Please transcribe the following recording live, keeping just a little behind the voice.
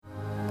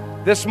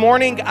This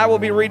morning, I will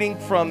be reading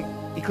from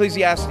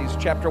Ecclesiastes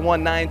chapter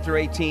 1, 9 through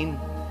 18.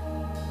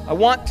 I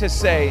want to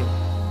say,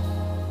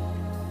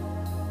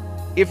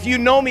 if you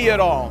know me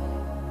at all,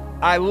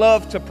 I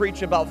love to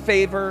preach about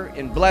favor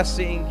and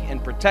blessing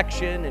and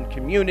protection and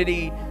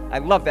community. I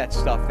love that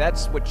stuff.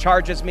 That's what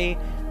charges me.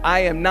 I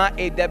am not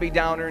a Debbie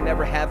Downer,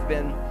 never have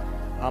been.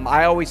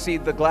 I always see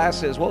the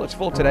glass as, well, it's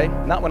full today,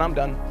 not when I'm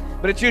done.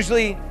 But it's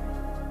usually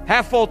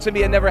half full to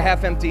me and never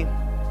half empty.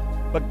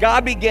 But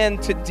God began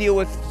to deal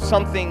with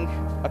something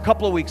a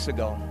couple of weeks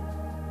ago.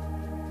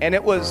 And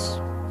it was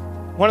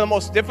one of the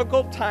most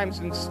difficult times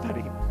in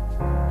study.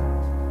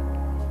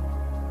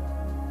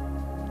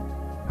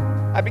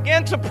 I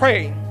began to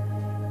pray,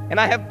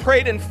 and I have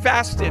prayed and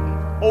fasted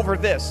over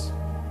this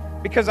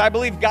because I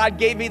believe God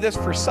gave me this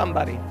for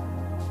somebody.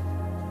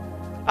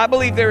 I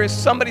believe there is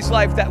somebody's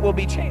life that will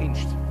be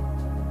changed.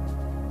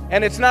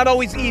 And it's not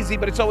always easy,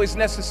 but it's always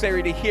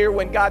necessary to hear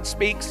when God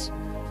speaks.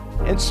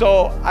 And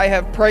so I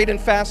have prayed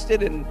and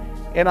fasted, and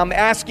I'm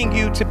asking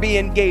you to be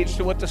engaged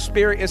to what the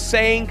Spirit is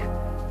saying.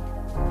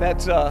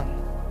 That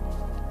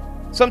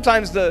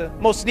sometimes the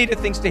most needed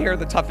things to hear are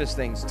the toughest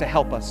things to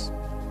help us.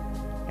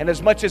 And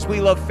as much as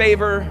we love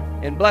favor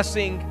and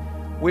blessing,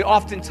 we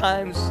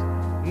oftentimes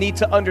need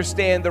to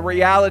understand the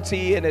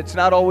reality, and it's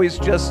not always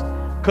just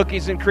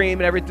cookies and cream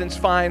and everything's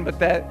fine, but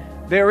that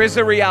there is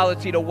a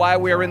reality to why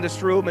we are in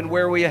this room and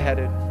where we are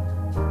headed.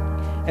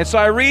 And so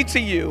I read to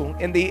you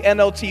in the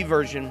NLT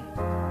version,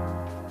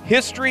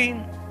 history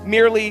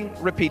merely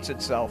repeats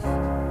itself.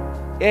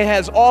 It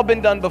has all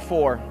been done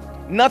before.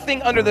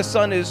 Nothing under the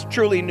sun is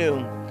truly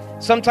new.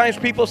 Sometimes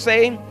people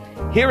say,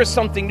 here is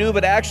something new,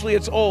 but actually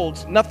it's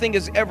old. Nothing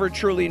is ever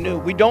truly new.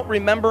 We don't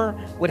remember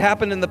what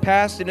happened in the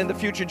past, and in the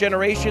future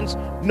generations,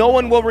 no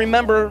one will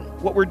remember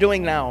what we're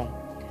doing now.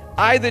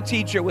 I, the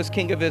teacher, was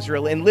king of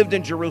Israel and lived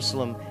in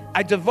Jerusalem.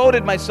 I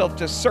devoted myself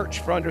to search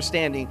for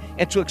understanding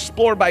and to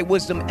explore by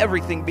wisdom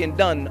everything being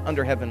done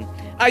under heaven.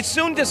 I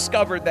soon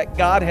discovered that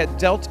God had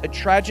dealt a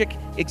tragic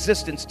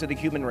existence to the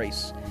human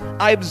race.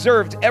 I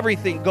observed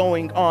everything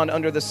going on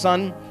under the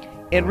sun,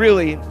 and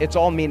really, it's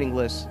all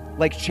meaningless,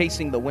 like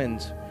chasing the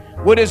wind.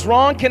 What is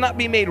wrong cannot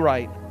be made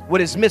right.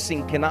 What is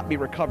missing cannot be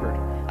recovered.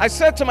 I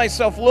said to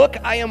myself, look,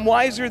 I am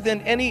wiser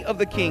than any of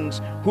the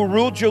kings who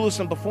ruled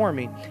Jerusalem before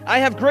me. I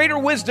have greater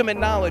wisdom and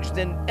knowledge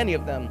than any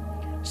of them.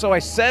 So I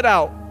set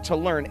out to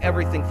learn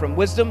everything from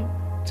wisdom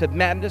to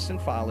madness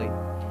and folly.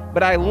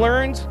 But I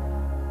learned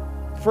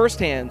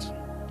firsthand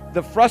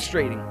the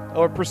frustrating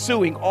or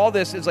pursuing all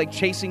this is like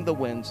chasing the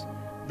winds.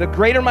 The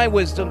greater my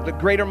wisdom, the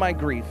greater my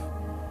grief.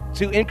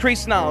 To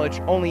increase knowledge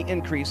only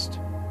increased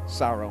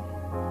sorrow.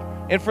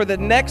 And for the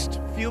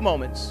next few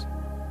moments,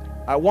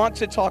 I want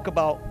to talk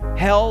about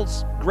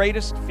hell's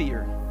greatest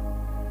fear.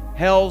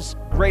 Hell's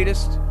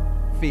greatest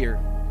fear.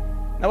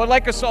 Now, I would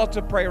like us all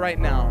to pray right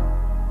now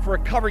for a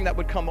covering that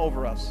would come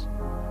over us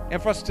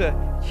and for us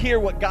to hear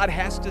what God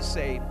has to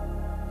say.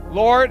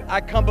 Lord, I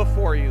come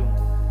before you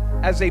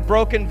as a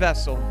broken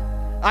vessel.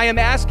 I am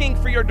asking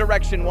for your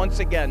direction once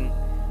again.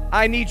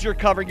 I need your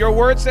covering. Your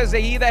word says that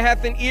he that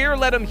hath an ear,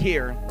 let him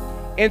hear.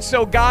 And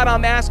so, God,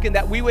 I'm asking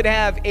that we would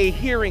have a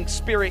hearing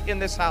spirit in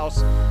this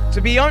house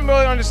to be able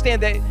to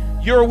understand that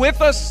you're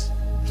with us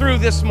through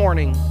this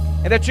morning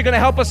and that you're going to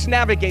help us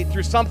navigate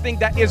through something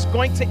that is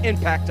going to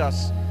impact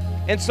us.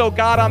 And so,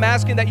 God, I'm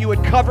asking that you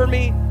would cover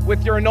me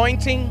with your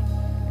anointing.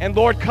 And,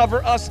 Lord,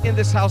 cover us in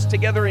this house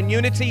together in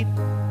unity,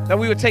 that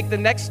we would take the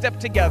next step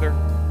together.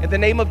 In the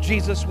name of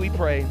Jesus, we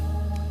pray.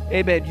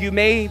 Amen. You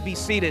may be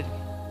seated.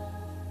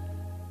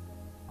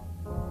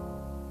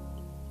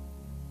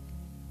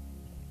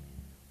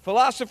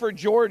 Philosopher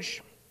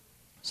George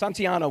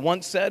Santayana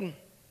once said,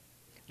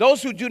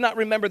 those who do not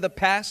remember the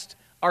past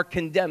are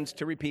condemned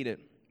to repeat it.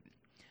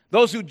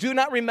 Those who do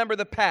not remember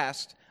the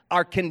past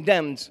are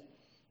condemned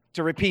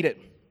to repeat it.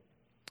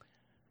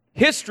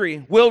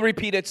 History will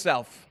repeat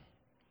itself.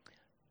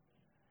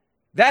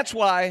 That's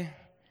why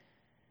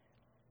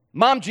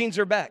mom jeans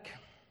are back.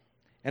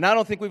 And I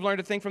don't think we've learned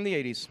a thing from the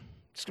 80s.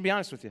 Just to be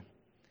honest with you.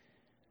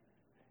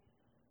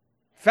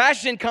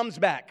 Fashion comes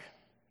back.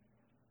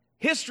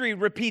 History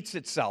repeats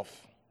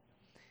itself.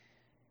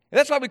 And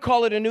that's why we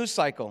call it a news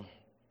cycle.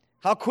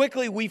 How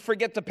quickly we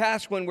forget the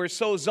past when we're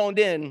so zoned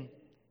in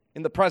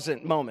the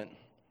present moment.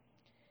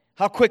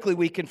 How quickly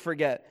we can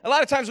forget. A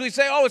lot of times we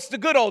say, oh, it's the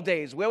good old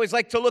days. We always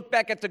like to look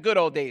back at the good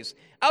old days.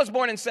 I was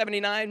born in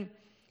 79,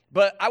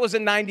 but I was a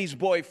 90s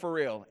boy for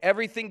real.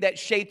 Everything that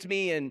shaped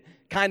me and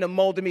kind of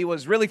molded me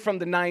was really from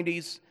the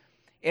 90s.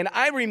 And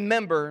I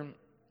remember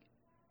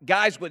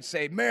guys would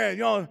say, man,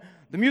 you know,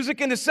 the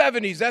music in the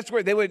 70s, that's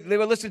where they would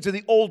listen to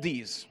the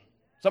oldies.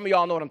 Some of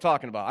y'all know what I'm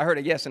talking about. I heard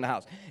a yes in the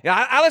house.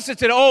 Yeah, I listened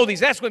to the oldies.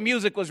 That's when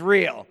music was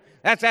real.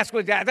 That's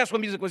when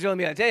music was real.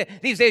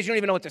 These days, you don't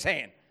even know what they're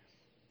saying.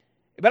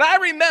 But I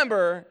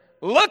remember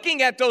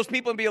looking at those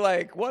people and be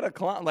like, what a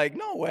clown. Like,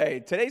 no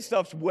way. Today's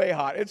stuff's way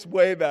hot. It's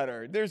way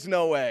better. There's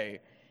no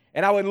way.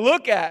 And I would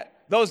look at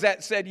those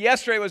that said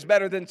yesterday was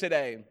better than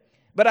today.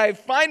 But I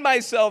find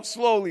myself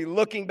slowly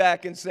looking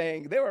back and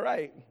saying, they were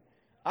right.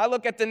 I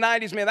look at the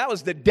 90s, man, that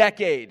was the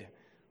decade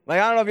Like,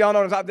 I don't know if y'all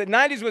know, the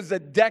 90s was the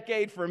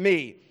decade for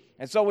me.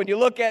 And so when you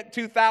look at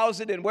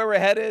 2000 and where we're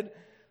headed,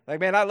 like,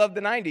 man, I love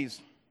the 90s.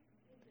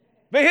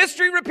 But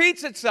history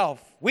repeats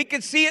itself. We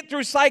can see it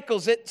through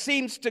cycles. It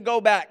seems to go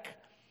back.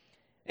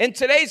 And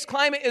today's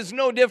climate is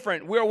no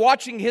different. We're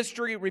watching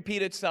history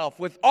repeat itself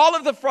with all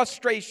of the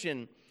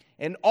frustration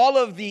and all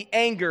of the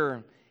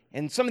anger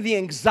and some of the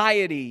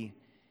anxiety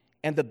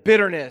and the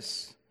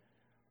bitterness.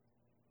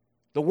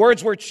 The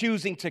words we're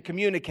choosing to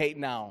communicate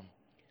now.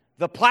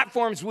 The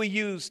platforms we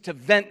use to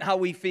vent how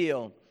we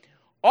feel.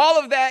 All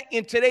of that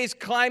in today's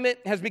climate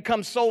has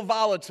become so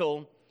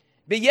volatile,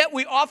 but yet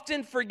we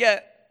often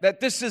forget that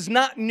this is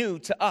not new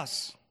to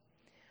us.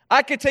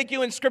 I could take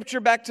you in Scripture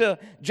back to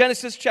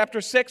Genesis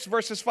chapter 6,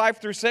 verses 5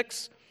 through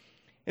 6.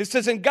 It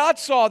says, "And God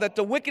saw that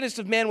the wickedness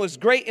of man was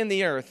great in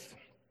the earth,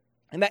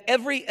 and that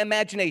every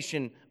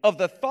imagination of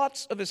the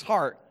thoughts of his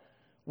heart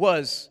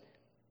was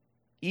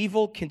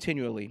evil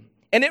continually.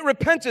 And it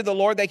repented the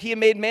Lord that he had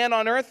made man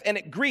on earth, and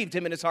it grieved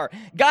him in his heart."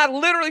 God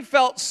literally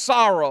felt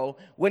sorrow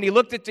when he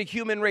looked at the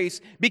human race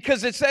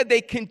because it said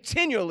they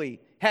continually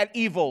had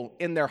evil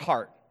in their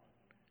heart.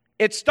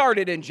 It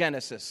started in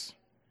Genesis.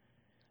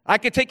 I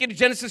could take you to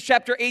Genesis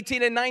chapter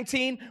 18 and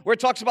 19, where it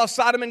talks about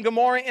Sodom and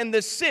Gomorrah and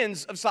the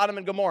sins of Sodom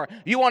and Gomorrah.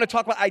 You want to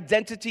talk about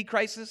identity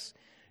crisis?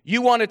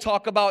 You want to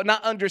talk about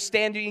not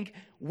understanding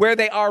where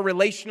they are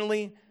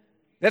relationally?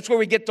 That's where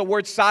we get the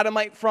word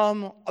sodomite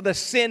from, the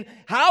sin.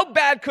 How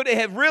bad could it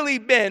have really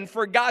been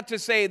for God to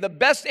say the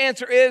best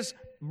answer is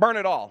burn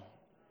it all?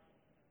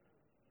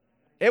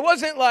 It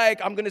wasn't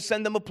like, I'm going to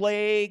send them a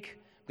plague,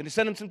 I'm going to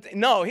send them something.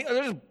 No, he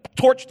just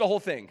torched the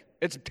whole thing.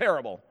 It's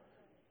terrible.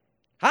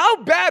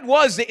 How bad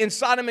was it in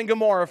Sodom and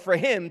Gomorrah for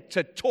him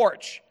to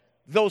torch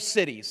those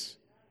cities?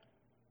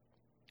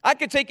 I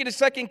could take you to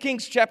 2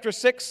 Kings chapter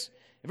 6,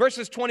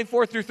 verses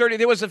 24 through 30.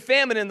 There was a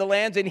famine in the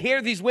land, and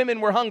here these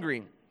women were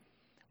hungry.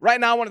 Right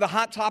now, one of the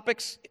hot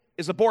topics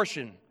is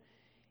abortion.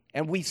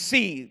 And we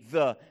see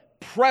the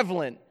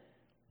prevalent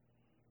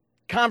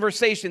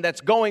conversation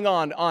that's going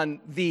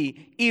on the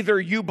either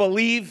you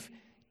believe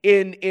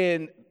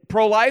in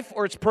pro-life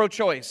or it's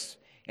pro-choice.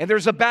 And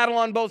there's a battle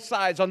on both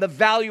sides on the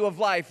value of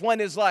life.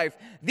 When is life?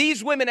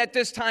 These women at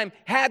this time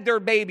had their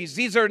babies.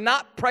 These are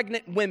not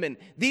pregnant women.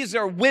 These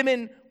are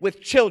women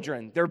with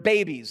children. They're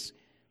babies.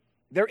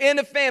 They're in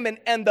a famine,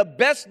 and the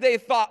best they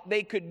thought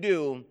they could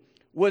do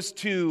was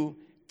to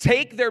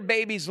take their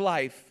baby's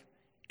life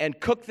and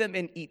cook them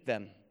and eat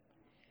them.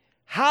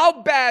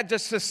 How bad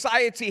does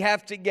society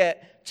have to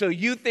get till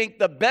you think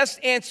the best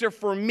answer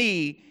for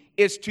me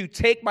is to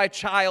take my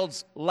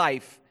child's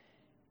life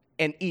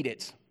and eat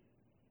it?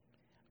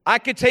 I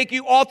could take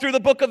you all through the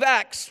book of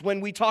Acts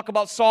when we talk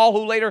about Saul,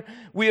 who later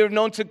we are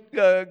known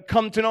to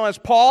come to know as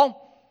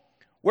Paul,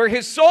 where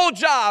his sole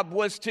job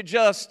was to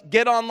just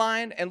get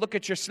online and look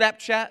at your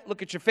Snapchat,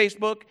 look at your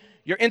Facebook,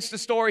 your Insta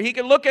story. He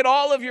could look at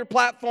all of your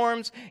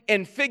platforms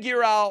and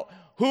figure out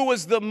who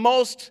was the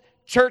most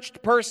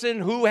churched person,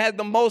 who had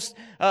the most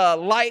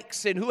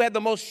likes, and who had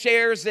the most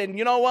shares. And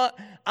you know what?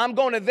 I'm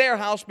going to their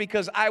house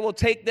because I will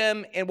take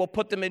them and will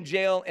put them in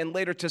jail and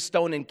later to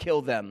stone and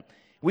kill them.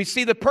 We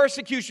see the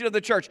persecution of the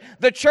church.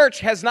 The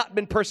church has not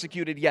been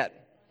persecuted yet.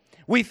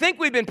 We think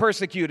we've been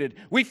persecuted.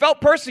 We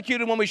felt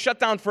persecuted when we shut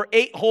down for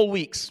 8 whole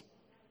weeks.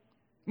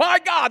 My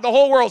God, the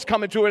whole world's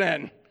coming to an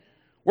end.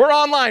 We're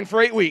online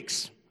for 8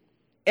 weeks.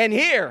 And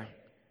here,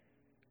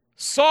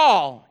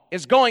 Saul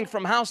is going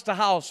from house to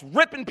house,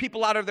 ripping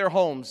people out of their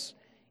homes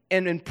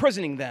and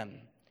imprisoning them.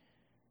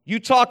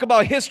 You talk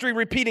about history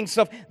repeating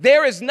stuff.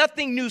 There is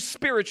nothing new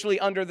spiritually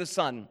under the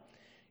sun.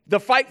 The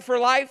fight for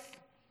life,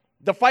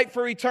 the fight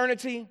for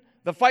eternity,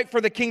 the fight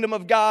for the kingdom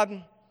of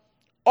God,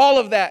 all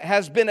of that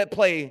has been at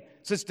play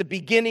since the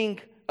beginning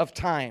of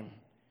time.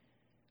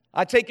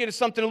 I take you to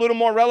something a little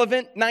more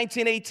relevant,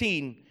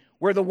 1918,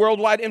 where the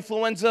worldwide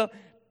influenza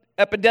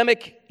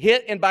epidemic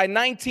hit, and by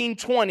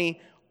 1920,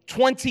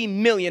 20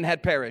 million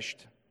had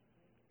perished.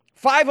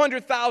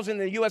 500,000 in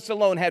the U.S.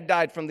 alone had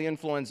died from the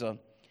influenza.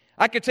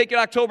 I could take you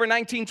to October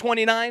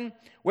 1929,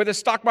 where the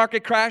stock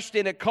market crashed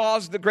and it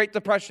caused the Great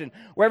Depression,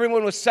 where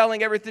everyone was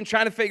selling everything,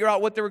 trying to figure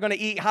out what they were going to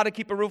eat, how to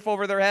keep a roof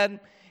over their head.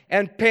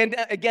 And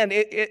again,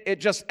 it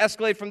just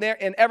escalated from there,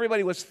 and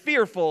everybody was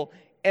fearful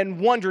and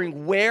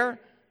wondering, where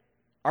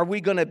are we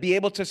going to be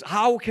able to,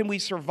 how can we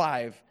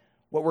survive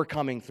what we're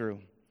coming through?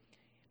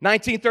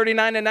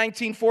 1939 and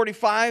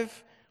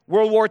 1945,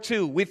 World War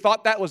II, we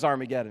thought that was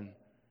Armageddon.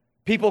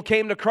 People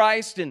came to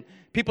Christ, and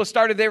people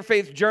started their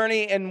faith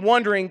journey and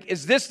wondering,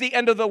 is this the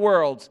end of the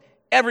world?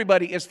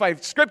 Everybody is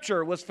fighting.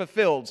 Scripture was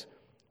fulfilled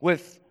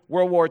with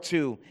World War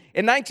II.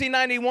 In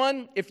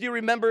 1991, if you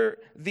remember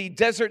the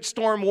Desert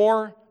Storm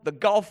War, the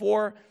Gulf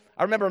War,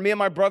 I remember me and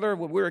my brother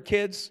when we were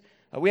kids,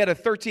 we had a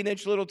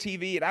 13-inch little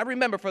TV, and I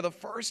remember for the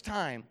first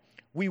time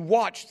we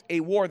watched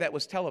a war that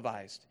was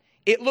televised.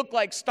 It looked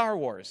like Star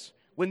Wars.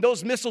 When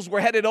those missiles were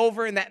headed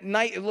over, and that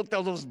night, it looked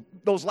like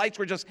those lights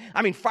were just,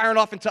 firing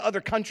off into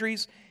other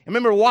countries. I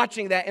remember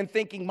watching that and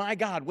thinking, my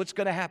God, what's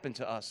going to happen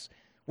to us?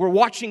 We're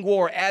watching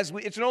war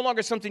it's no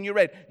longer something you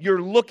read.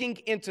 You're looking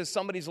into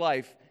somebody's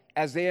life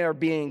as they are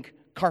being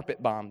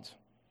carpet bombed.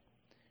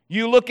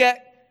 You look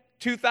at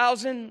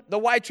 2000, the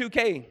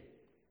Y2K.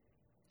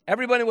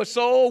 Everybody was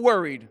so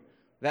worried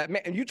that,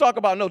 man, you talk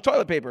about no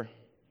toilet paper.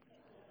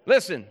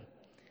 Listen,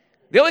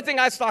 the only thing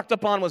I stocked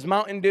up on was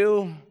Mountain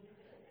Dew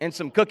and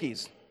some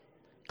cookies,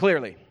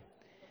 clearly.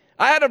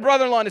 I had a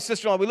brother-in-law and a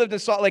sister-in-law. We lived in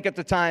Salt Lake at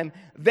the time.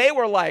 They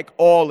were like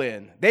all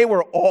in. They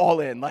were all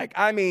in. Like,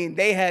 I mean,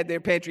 they had their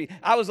pantry.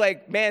 I was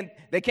like, man,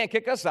 they can't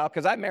kick us out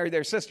because I married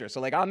their sister.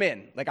 So, like, I'm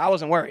in. Like, I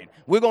wasn't worried.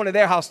 We're going to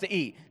their house to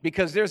eat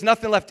because there's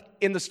nothing left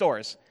in the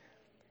stores.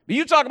 But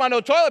you talk about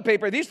no toilet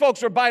paper. These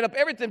folks were buying up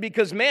everything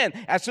because, man,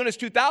 as soon as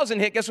 2000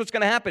 hit, guess what's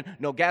going to happen?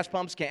 No gas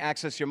pumps, can't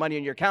access your money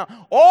in your account.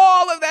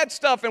 All of that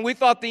stuff. And we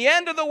thought the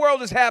end of the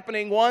world is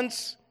happening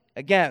once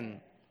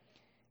again.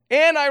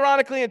 And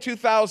ironically, in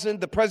 2000,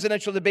 the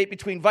presidential debate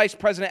between Vice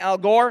President Al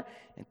Gore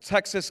and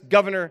Texas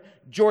Governor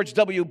George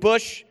W.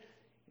 Bush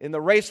in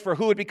the race for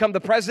who would become the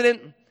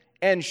president.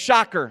 And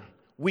shocker,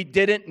 we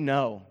didn't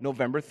know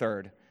November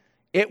 3rd.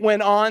 It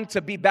went on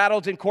to be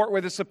battled in court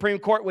where the Supreme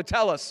Court would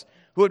tell us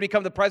who would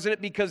become the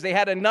president because they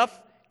had enough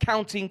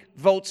counting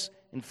votes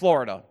in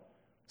Florida.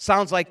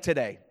 Sounds like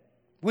today.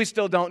 We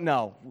still don't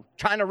know.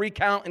 Trying to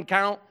recount and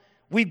count.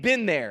 We've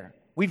been there.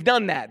 We've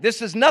done that.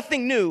 This is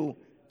nothing new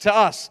to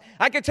us.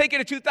 I could take you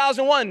to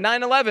 2001,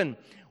 9/11,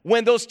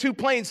 when those two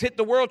planes hit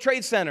the World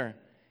Trade Center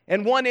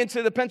and one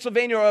into the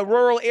Pennsylvania, a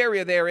rural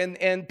area there,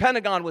 and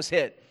Pentagon was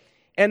hit.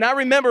 And I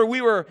remember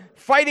we were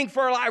fighting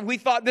for our life. We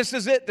thought, this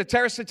is it. The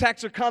terrorist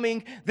attacks are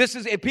coming. This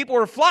is it. People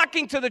were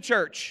flocking to the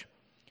church.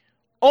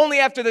 Only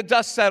after the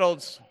dust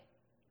settled,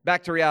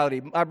 back to reality.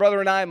 My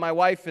brother and I, my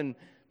wife and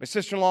my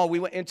sister-in-law, we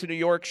went into New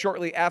York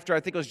shortly after. I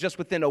think it was just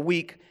within a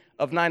week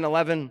of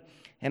 9/11.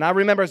 And I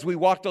remember as we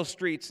walked those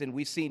streets and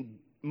we seen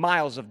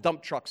miles of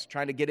dump trucks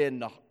trying to get in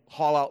to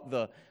haul out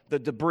the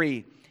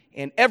debris.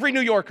 And every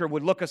New Yorker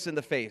would look us in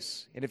the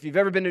face. And if you've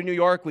ever been to New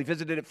York, we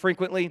visited it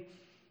frequently.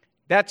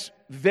 That's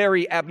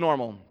very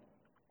abnormal.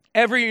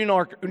 Every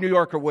New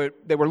Yorker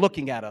they were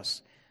looking at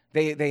us.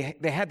 They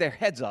had their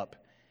heads up.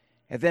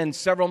 And then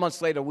several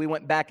months later, we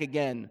went back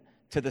again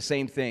to the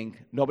same thing.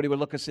 Nobody would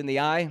look us in the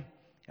eye.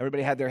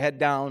 Everybody had their head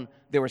down.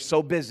 They were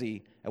so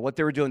busy at what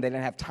they were doing, they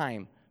didn't have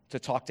time to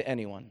talk to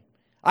anyone.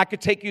 I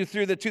could take you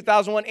through the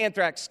 2001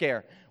 anthrax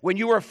scare when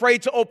you were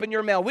afraid to open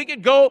your mail. We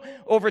could go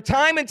over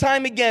time and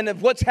time again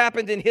of what's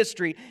happened in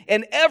history.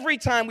 And every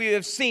time we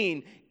have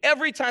seen,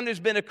 every time there's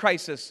been a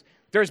crisis,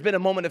 there's been a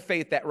moment of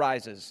faith that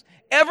rises.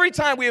 Every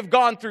time we have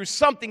gone through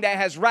something that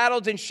has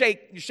rattled and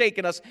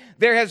shaken us,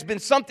 there has been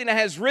something that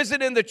has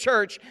risen in the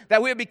church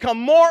that we have become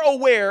more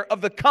aware of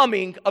the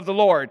coming of the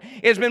Lord.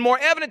 It has been more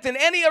evident than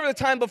any other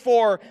time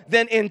before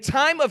than in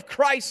time of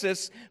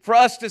crisis for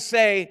us to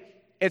say,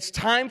 it's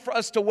time for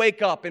us to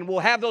wake up, and we'll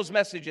have those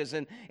messages,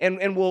 and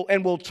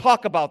we'll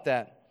talk about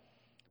that.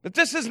 But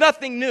this is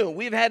nothing new.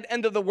 We've had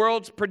end of the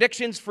world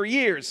predictions for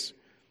years.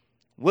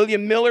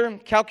 William Miller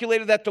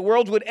calculated that the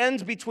world would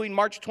end between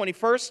March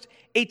 21st,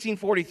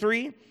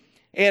 1843,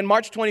 and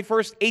March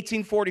 21st,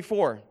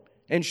 1844.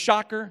 And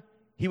shocker,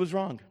 he was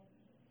wrong.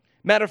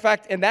 Matter of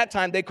fact, in that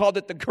time, they called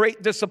it the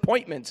Great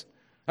Disappointment.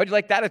 How'd you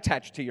like that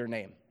attached to your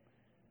name?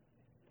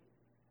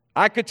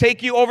 I could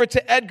take you over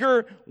to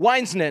Edgar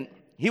Whisenant.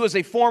 He was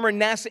a former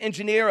NASA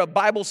engineer, a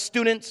Bible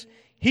student.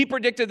 He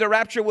predicted the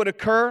rapture would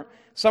occur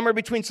somewhere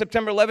between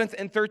September 11th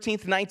and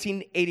 13th,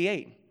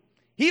 1988.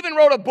 He even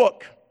wrote a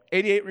book,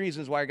 88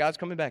 Reasons Why God's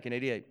Coming Back in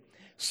 88.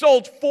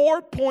 Sold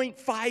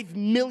 4.5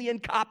 million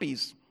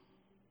copies.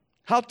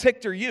 How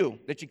ticked are you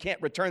that you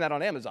can't return that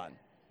on Amazon?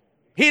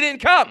 He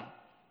didn't come.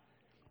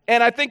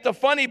 And I think the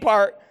funny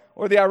part,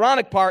 or the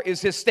ironic part,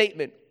 is his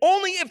statement.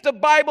 Only if the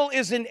Bible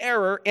is in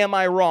error am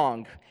I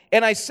wrong.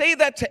 And I say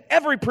that to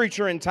every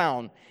preacher in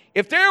town.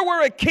 If there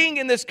were a king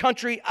in this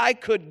country I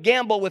could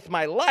gamble with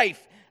my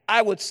life,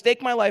 I would stake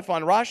my life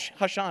on Rosh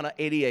Hashanah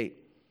 88.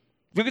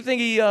 You could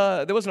think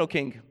there was no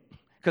king,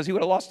 because he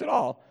would have lost it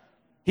all.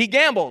 He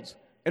gambled,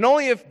 and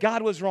only if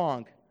God was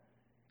wrong.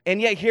 And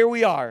yet here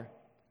we are.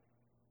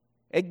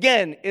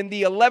 Again, in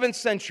the 11th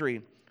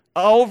century,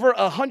 over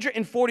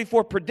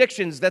 144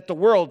 predictions that the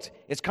world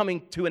is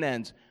coming to an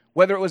end.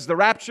 Whether it was the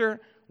rapture,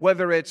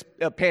 whether it's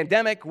a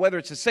pandemic, whether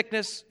it's a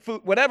sickness,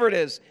 food, whatever it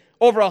is,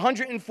 over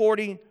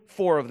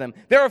 144 of them.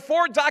 There are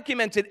 4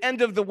 documented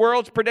end of the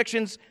world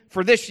predictions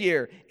for this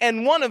year,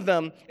 and one of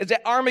them is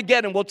that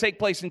Armageddon will take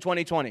place in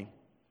 2020.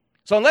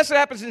 So unless it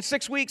happens in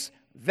 6 weeks,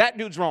 that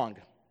dude's wrong.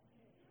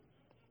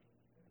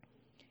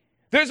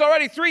 There's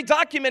already 3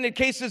 documented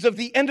cases of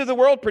the end of the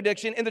world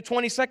prediction in the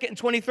 22nd and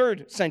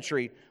 23rd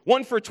century.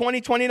 One for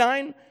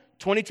 2029,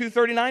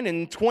 2239,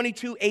 and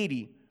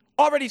 2280.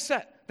 Already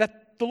set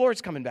that the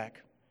Lord's coming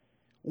back.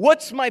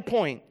 What's my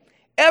point?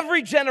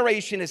 Every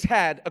generation has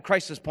had a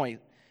crisis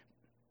point.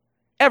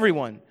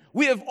 Everyone.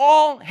 We have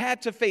all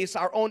had to face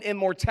our own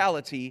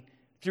immortality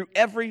through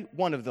every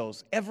one of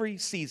those, every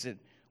season.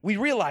 We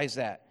realize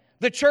that.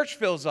 The church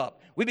fills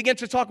up. We begin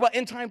to talk about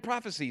end-time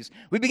prophecies.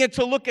 We begin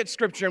to look at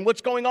Scripture and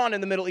what's going on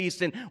in the Middle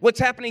East and what's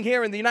happening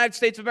here in the United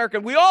States of America.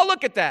 We all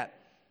look at that.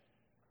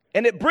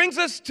 And it brings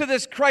us to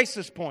this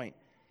crisis point.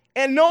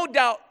 And no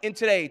doubt in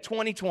today,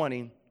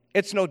 2020,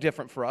 it's no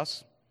different for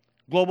us.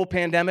 Global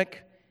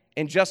pandemic,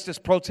 injustice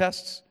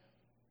protests,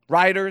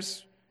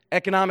 rioters,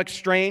 economic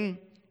strain,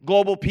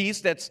 global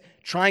peace that's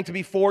trying to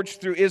be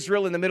forged through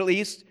Israel in the Middle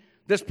East,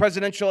 this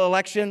presidential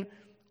election,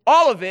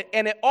 all of it,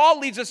 and it all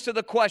leads us to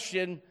the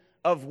question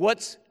of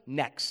what's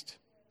next.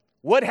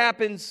 What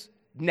happens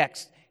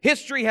next?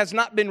 History has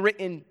not been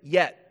written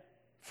yet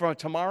from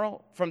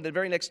tomorrow, from the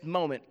very next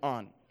moment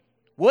on.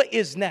 What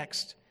is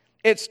next?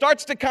 It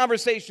starts the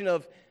conversation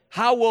of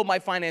how will my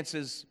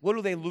finances, what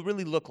do they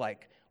really look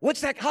like?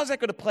 How's that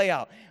going to play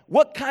out?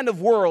 What kind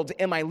of world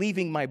am I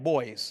leaving my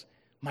boys,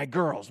 my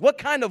girls? What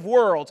kind of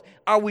world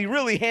are we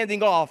really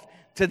handing off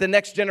to the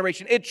next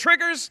generation? It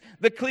triggers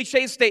the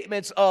cliche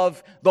statements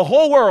of the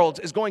whole world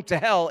is going to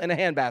hell in a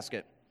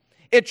handbasket.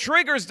 It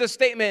triggers the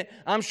statement,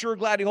 I'm sure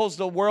glad he holds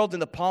the world in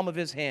the palm of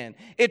his hand.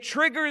 It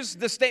triggers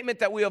the statement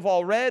that we have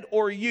all read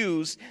or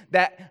used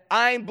that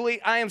I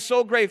am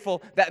so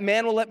grateful that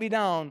man will let me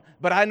down,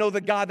 but I know the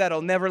God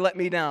that'll never let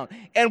me down.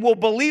 And we'll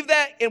believe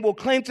that and we'll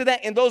claim to that,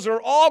 and those are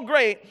all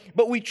great,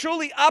 but we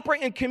truly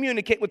operate and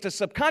communicate with the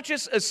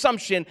subconscious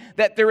assumption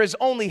that there is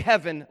only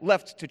heaven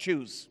left to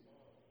choose.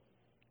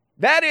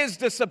 That is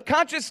the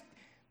subconscious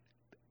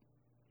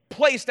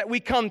place that we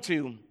come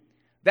to.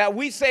 That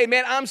we say,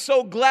 man, I'm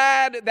so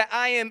glad that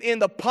I am in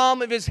the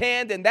palm of his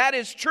hand, and that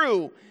is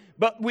true.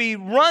 But we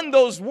run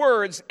those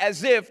words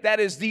as if that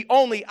is the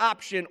only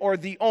option or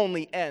the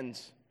only end.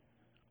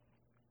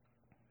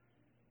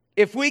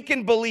 If we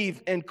can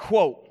believe and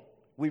quote,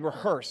 we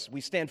rehearse,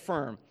 we stand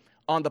firm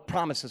on the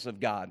promises of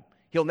God.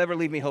 He'll never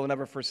leave me, he'll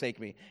never forsake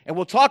me. And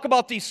we'll talk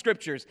about these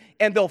scriptures,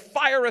 and they'll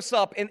fire us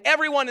up. And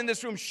everyone in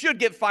this room should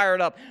get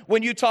fired up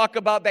when you talk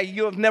about that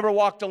you have never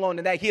walked alone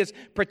and that he is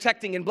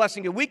protecting and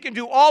blessing you. We can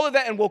do all of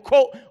that, and we'll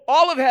quote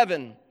all of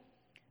heaven.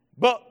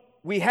 But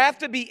we have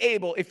to be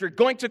able, if you're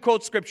going to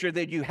quote scripture,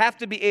 that you have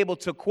to be able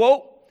to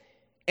quote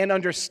and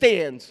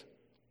understand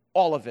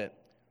all of it.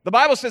 The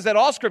Bible says that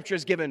all scripture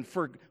is given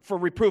for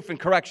reproof and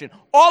correction.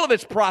 All of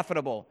it's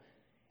profitable.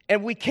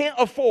 And we can't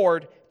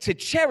afford to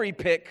cherry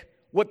pick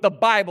what the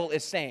Bible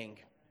is saying.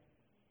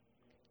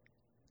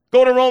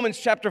 Go to Romans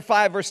chapter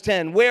 5, verse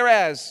 10.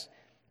 Whereas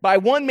by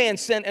one man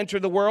sin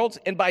entered the world,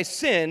 and by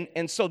sin,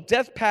 and so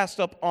death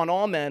passed up on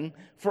all men,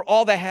 for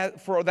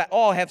that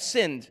all have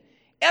sinned.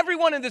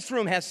 Everyone in this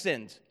room has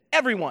sinned.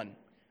 Everyone.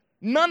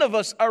 None of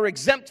us are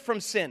exempt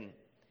from sin.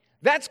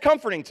 That's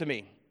comforting to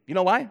me. You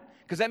know why?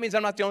 Because that means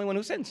I'm not the only one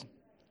who sins.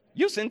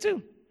 You sin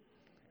too.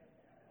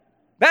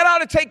 That ought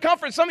to take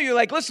comfort. Some of you are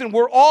like, listen,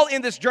 we're all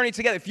in this journey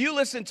together. If you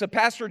listened to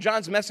Pastor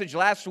John's message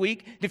last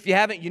week, if you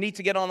haven't, you need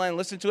to get online and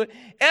listen to it.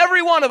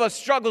 Every one of us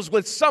struggles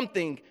with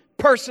something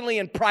personally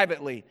and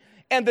privately.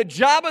 And the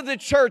job of the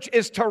church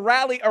is to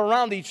rally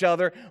around each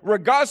other,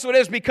 regardless of what it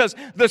is, because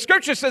the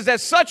scripture says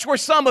that such were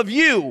some of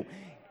you.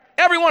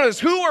 Every one of us,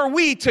 who are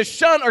we to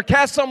shun or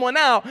cast someone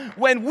out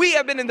when we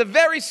have been in the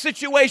very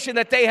situation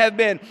that they have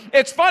been?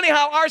 It's funny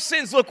how our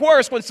sins look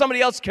worse when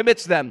somebody else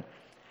commits them.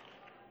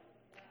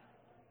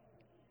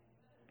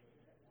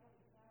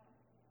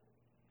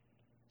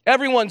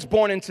 Everyone's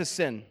born into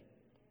sin.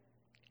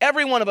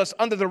 Every one of us,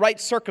 under the right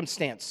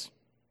circumstance,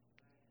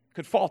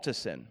 could fall to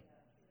sin.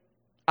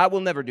 I will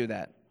never do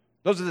that.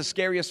 Those are the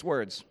scariest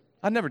words.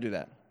 I'd never do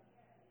that.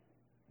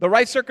 The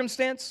right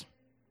circumstance,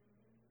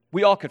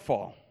 we all could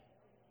fall.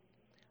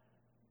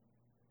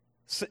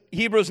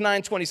 Hebrews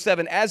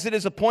 9:27, as it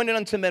is appointed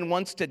unto men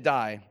once to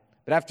die,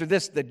 but after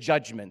this, the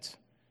judgment.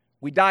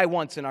 We die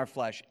once in our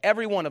flesh.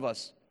 Every one of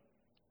us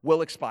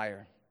will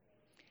expire.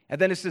 And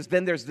then it says,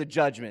 then there's the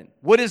judgment.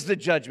 What is the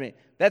judgment?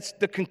 That's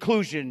the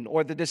conclusion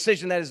or the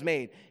decision that is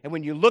made. And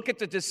when you look at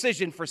the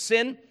decision for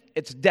sin,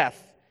 it's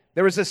death.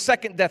 There is a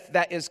second death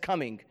that is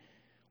coming,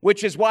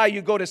 which is why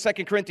you go to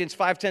 2 Corinthians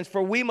 5:10.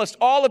 For we must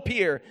all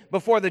appear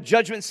before the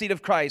judgment seat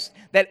of Christ,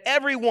 that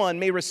everyone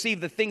may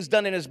receive the things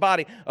done in his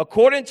body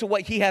according to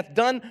what he hath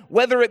done,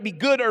 whether it be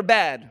good or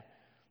bad.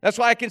 That's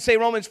why I can say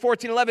Romans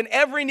 14:11,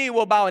 every knee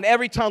will bow and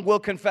every tongue will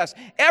confess.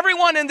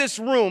 Everyone in this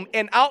room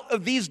and out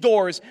of these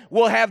doors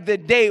will have the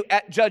day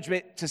at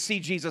judgment to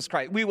see Jesus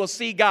Christ. We will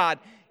see God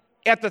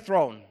at the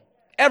throne.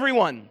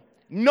 Everyone.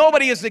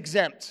 Nobody is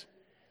exempt.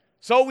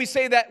 So we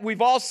say that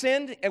we've all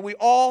sinned and we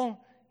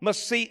all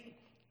must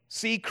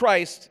see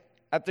Christ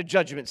at the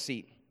judgment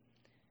seat.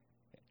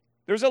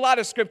 There's a lot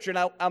of scripture,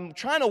 and I'm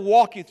trying to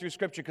walk you through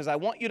scripture because I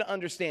want you to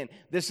understand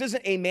this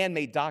isn't a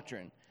man-made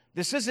doctrine.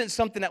 This isn't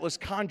something that was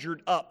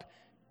conjured up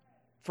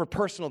for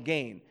personal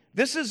gain.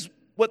 This is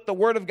what the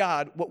Word of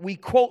God, what we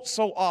quote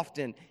so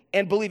often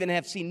and believe and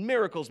have seen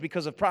miracles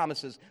because of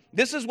promises.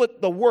 This is what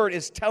the Word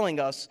is telling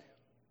us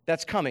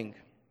that's coming.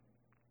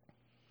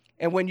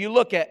 And when you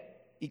look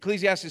at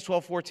Ecclesiastes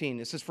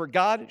 12:14, it says, for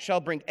God shall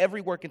bring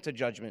every work into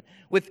judgment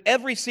with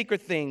every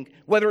secret thing,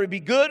 whether it be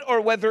good or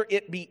whether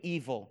it be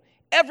evil.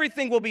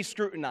 Everything will be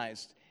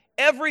scrutinized.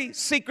 Every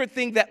secret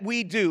thing that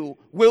we do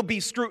will be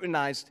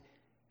scrutinized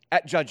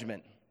at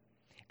judgment.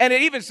 And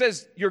it even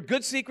says your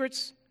good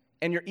secrets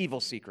and your evil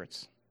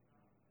secrets.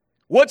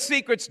 What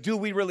secrets do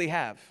we really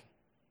have?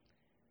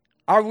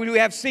 Do we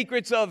have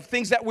secrets of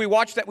things that we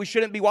watch that we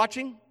shouldn't be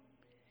watching?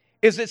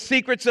 Is it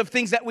secrets of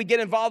things that we get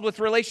involved with,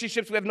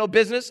 relationships we have no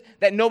business,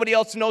 that nobody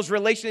else knows,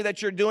 relationally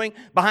that you're doing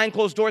behind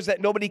closed doors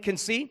that nobody can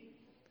see?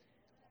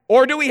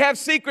 Or do we have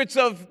secrets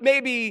of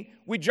maybe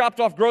we dropped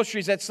off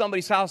groceries at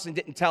somebody's house and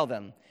didn't tell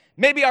them?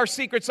 Maybe our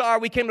secrets are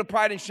we came to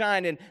Pride and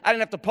Shine and I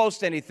didn't have to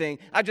post anything.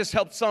 I just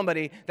helped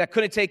somebody that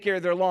couldn't take care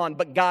of their lawn,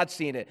 but God's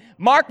seen it.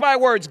 Mark my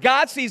words,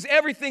 God sees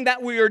everything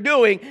that we are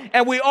doing,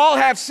 and we all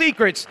have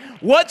secrets.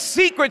 What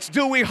secrets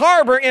do we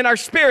harbor in our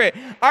spirit?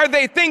 Are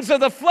they things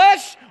of the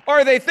flesh, or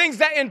are they things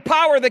that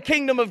empower the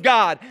kingdom of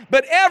God?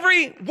 But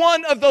every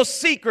one of those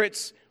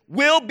secrets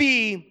will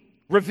be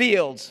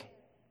revealed.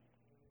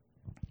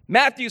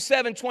 Matthew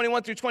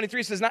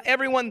 7:21-23 says, Not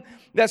everyone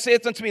that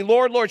saith unto me,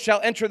 Lord, Lord, shall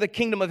enter the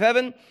kingdom of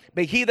heaven,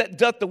 but he that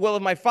doth the will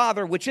of my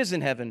Father which is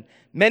in heaven.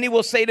 Many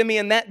will say to me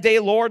in that day,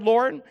 Lord,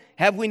 Lord,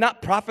 have we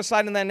not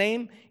prophesied in thy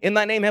name? In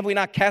thy name have we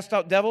not cast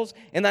out devils?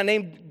 In thy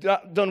name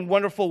done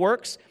wonderful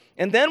works?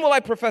 And then will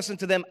I profess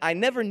unto them, I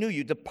never knew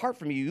you. Depart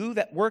from you, you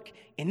that work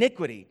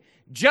iniquity.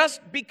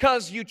 Just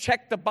because you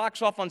check the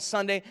box off on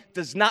Sunday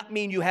does not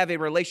mean you have a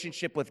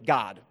relationship with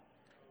God.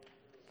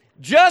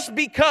 Just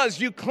because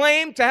you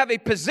claim to have a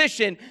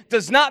position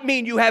does not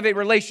mean you have a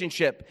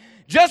relationship.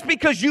 Just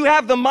because you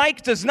have the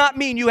mic does not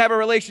mean you have a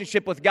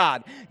relationship with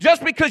God.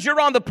 Just because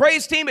you're on the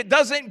praise team, it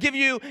doesn't give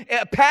you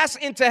a pass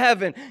into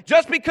heaven.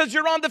 Just because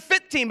you're on the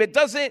fit team, it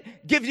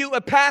doesn't give you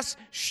a pass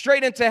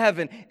straight into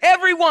heaven.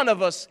 Every one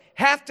of us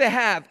have to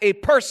have a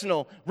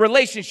personal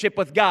relationship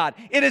with God.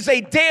 It is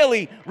a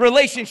daily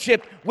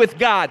relationship with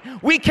God.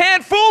 We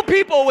can't fool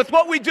people with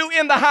what we do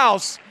in the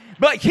house,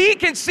 but He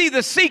can see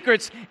the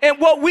secrets and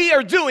what we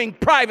are doing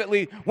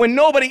privately when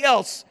nobody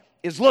else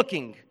is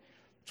looking.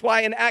 That's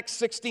why in Acts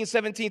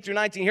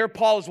 16:17-19, here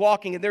Paul is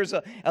walking, and there's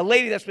a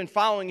lady that's been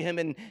following him,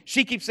 and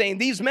she keeps saying,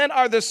 These men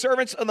are the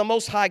servants of the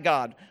Most High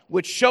God,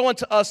 which show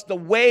unto us the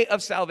way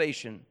of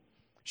salvation.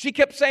 She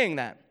kept saying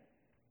that,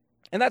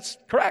 and that's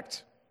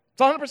correct.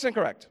 It's 100%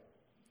 correct.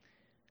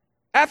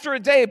 After a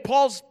day,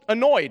 Paul's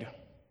annoyed.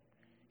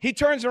 He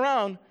turns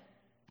around,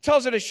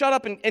 tells her to shut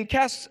up, and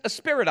casts a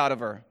spirit out of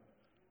her.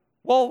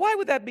 Well, why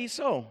would that be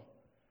so?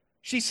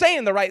 She's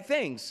saying the right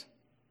things.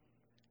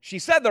 She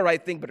said the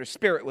right thing, but her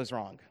spirit was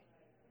wrong.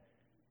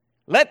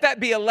 Let that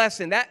be a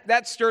lesson.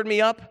 That stirred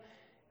me up,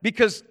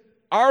 because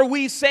are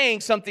we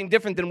saying something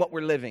different than what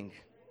we're living?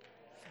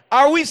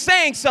 Are we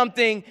saying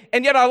something,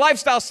 and yet our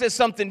lifestyle says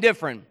something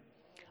different?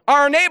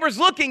 Are our neighbors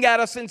looking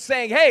at us and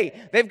saying,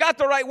 hey, they've got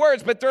the right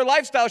words, but their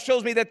lifestyle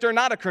shows me that they're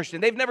not a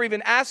Christian. They've never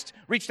even asked,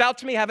 reached out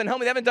to me, haven't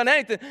helped me, they haven't done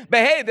anything.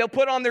 But hey, they'll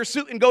put on their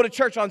suit and go to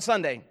church on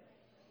Sunday.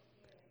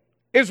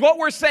 Is what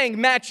we're saying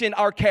matching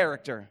our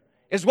character?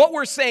 Is what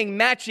we're saying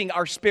matching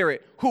our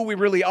spirit, who we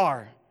really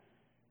are?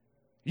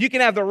 You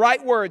can have the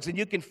right words and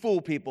you can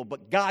fool people,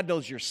 but God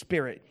knows your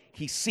spirit.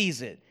 He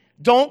sees it.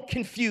 Don't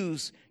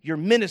confuse your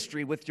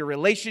ministry with your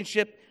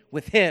relationship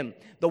with Him.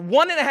 The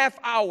 1.5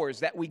 hours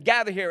that we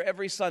gather here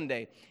every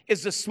Sunday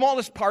is the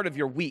smallest part of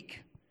your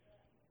week.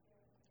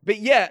 But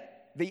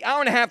yet, the hour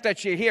and a half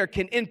that you're here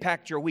can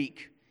impact your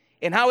week.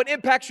 And how it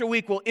impacts your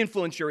week will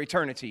influence your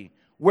eternity,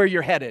 where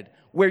you're headed,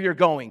 where you're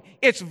going.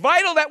 It's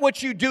vital that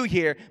what you do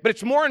here, but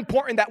it's more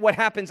important that what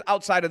happens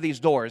outside of these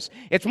doors.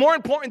 It's more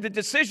important the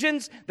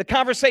decisions, the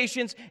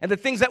conversations, and the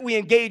things that we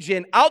engage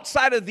in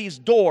outside of these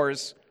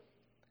doors,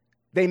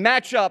 they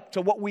match up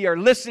to what we are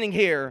listening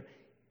here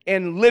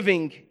and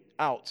living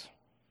out.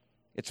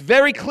 It's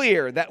very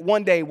clear that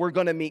one day we're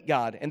going to meet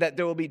God and that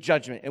there will be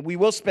judgment and we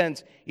will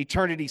spend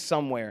eternity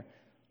somewhere.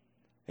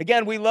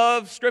 Again, we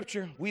love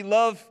Scripture. We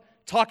love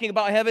talking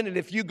about heaven. And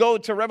if you go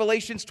to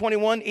Revelations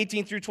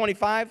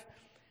 21:18-25,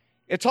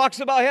 it talks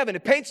about heaven.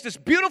 It paints this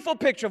beautiful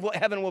picture of what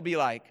heaven will be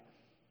like.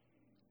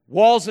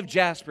 Walls of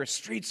jasper,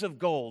 streets of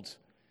gold.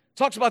 It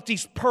talks about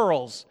these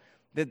pearls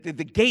that the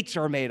gates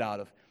are made out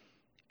of.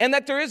 And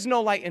that there is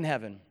no light in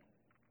heaven,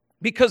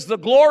 because the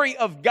glory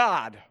of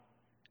God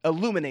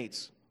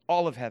illuminates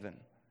all of heaven.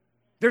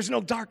 There's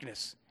no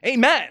darkness.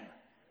 Amen.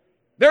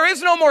 There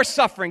is no more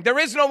suffering. There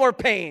is no more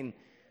pain.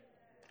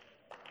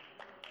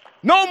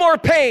 No more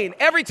pain.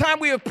 Every time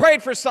we have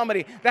prayed for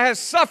somebody that has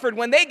suffered,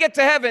 when they get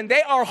to heaven,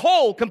 they are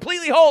whole,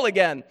 completely whole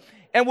again.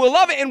 And we'll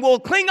love it and we'll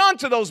cling on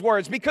to those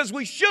words, because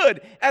we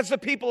should, as the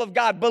people of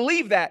God,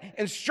 believe that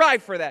and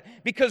strive for that.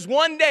 Because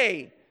one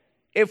day,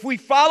 if we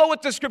follow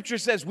what the Scripture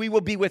says, we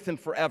will be with Him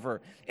forever.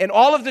 And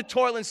all of the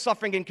toil and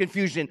suffering and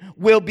confusion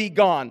will be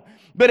gone.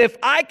 But if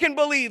I can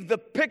believe the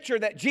picture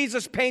that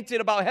Jesus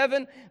painted about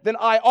heaven, then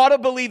I ought to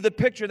believe the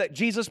picture that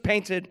Jesus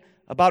painted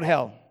about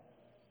hell.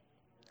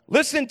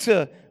 Listen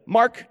to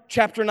Mark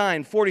chapter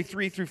 9,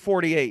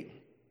 43-48.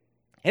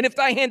 And if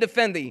thy hand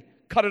offend thee,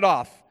 cut it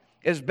off.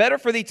 It is better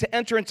for thee to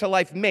enter into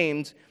life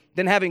maimed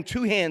than having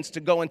 2 hands to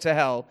go into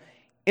hell,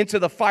 into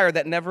the fire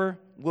that never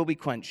will be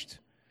quenched,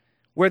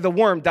 where the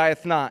worm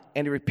dieth not,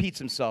 and he repeats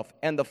himself,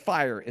 and the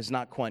fire is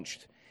not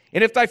quenched.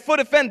 And if thy foot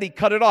offend thee,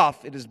 cut it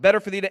off. It is better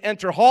for thee to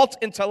enter halt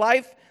into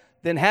life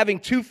than having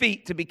 2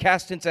 feet to be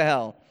cast into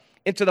hell,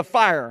 into the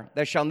fire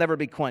that shall never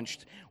be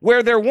quenched,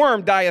 where their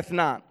worm dieth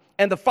not,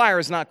 and the fire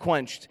is not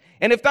quenched.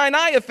 And if thine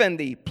eye offend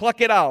thee,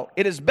 pluck it out.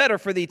 It is better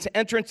for thee to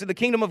enter into the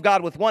kingdom of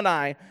God with one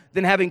eye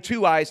than having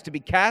two eyes to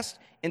be cast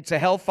into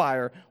hell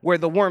fire, where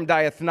the worm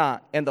dieth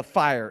not, and the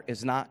fire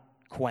is not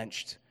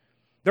quenched.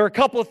 There are a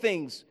couple of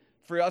things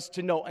for us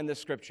to note in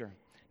this scripture.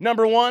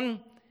 Number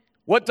one,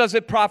 what does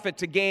it profit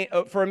to gain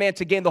for a man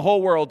to gain the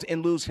whole world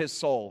and lose his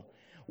soul?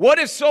 What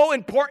is so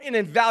important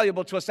and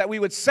valuable to us that we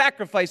would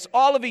sacrifice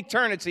all of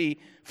eternity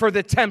for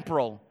the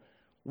temporal?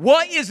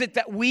 What is it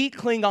that we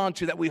cling on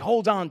to, that we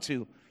hold on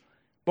to?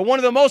 But one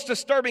of the most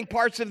disturbing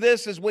parts of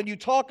this is when you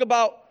talk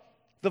about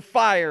the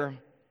fire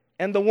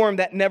and the worm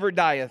that never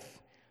dieth,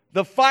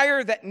 the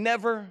fire that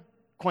never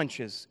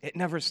quenches, it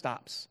never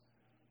stops.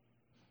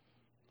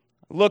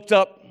 I looked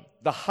up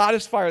the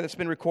hottest fire that's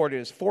been recorded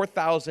is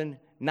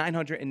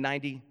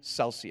 4,990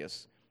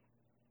 Celsius.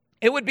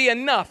 It would be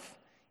enough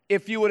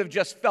if you would have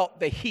just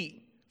felt the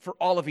heat for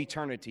all of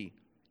eternity.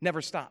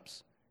 Never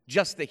stops,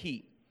 just the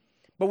heat.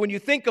 But when you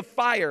think of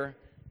fire,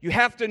 you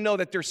have to know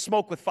that there's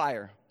smoke with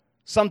fire.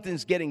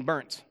 Something's getting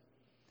burnt.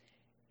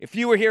 If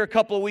you were here a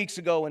couple of weeks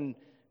ago and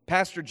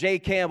Pastor Jay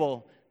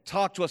Campbell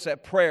talked to us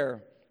at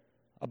prayer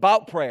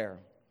about prayer,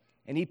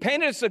 and he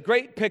painted us a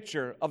great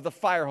picture of the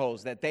fire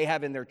hose that they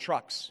have in their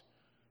trucks.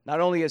 Not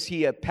only is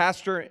he a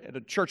pastor at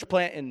a church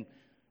plant in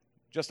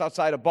just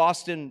outside of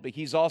Boston, but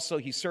he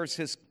serves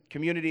his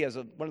community as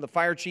one of the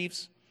fire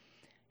chiefs.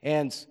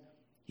 And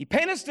he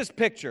painted us this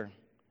picture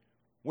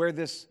where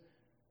this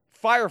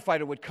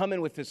firefighter would come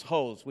in with his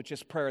hose, which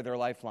is prayer, their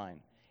lifeline.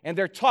 And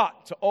they're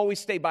taught to always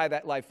stay by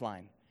that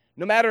lifeline.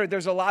 No matter,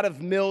 there's a lot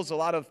of mills, a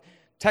lot of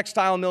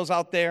textile mills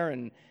out there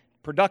and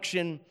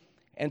production.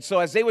 And so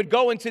as they would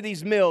go into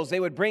these mills, they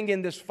would bring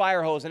in this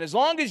fire hose. And as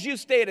long as you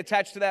stayed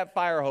attached to that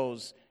fire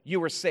hose, you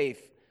were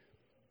safe.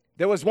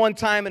 There was one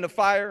time in a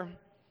fire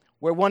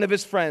where one of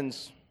his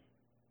friends,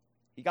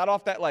 he got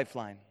off that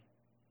lifeline.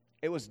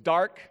 It was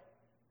dark.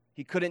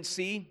 He couldn't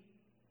see.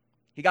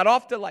 He got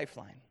off the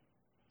lifeline.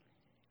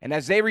 And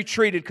as they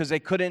retreated, because they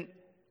couldn't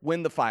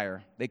win the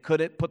fire, they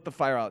couldn't put the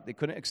fire out, they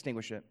couldn't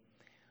extinguish it,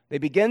 they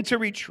began to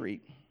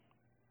retreat.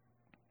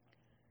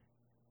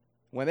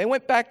 When they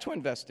went back to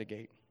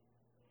investigate,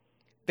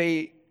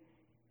 they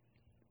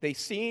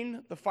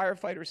seen the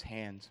firefighter's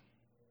hand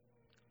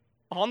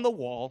on the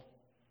wall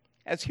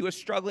as he was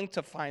struggling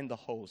to find the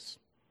hose,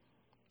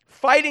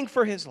 fighting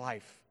for his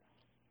life.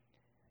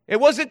 It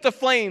wasn't the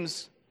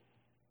flames,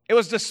 it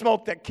was the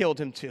smoke that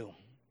killed him too.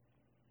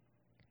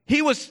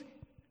 He was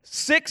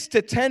 6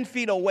 to 10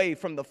 feet away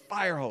from the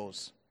fire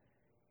hose,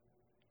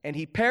 and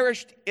he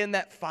perished in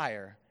that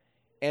fire,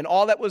 and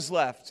all that was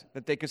left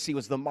that they could see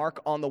was the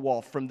mark on the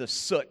wall from the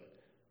soot,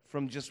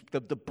 from just the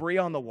debris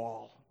on the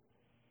wall.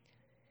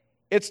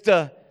 It's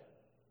the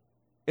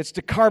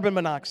carbon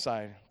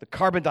monoxide, the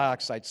carbon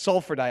dioxide,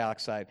 sulfur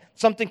dioxide,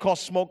 something called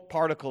smoke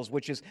particles,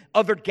 which is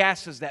other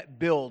gases that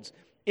build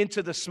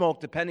into the smoke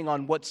depending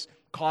on what's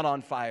caught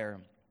on fire.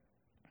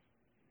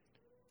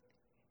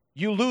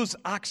 You lose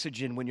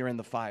oxygen when you're in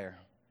the fire,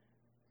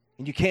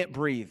 and you can't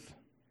breathe.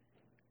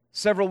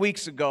 Several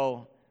weeks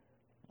ago,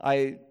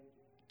 I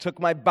took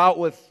my bout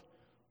with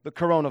the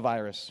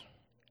coronavirus.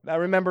 I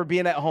remember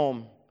being at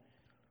home,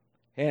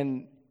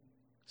 and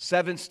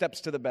 7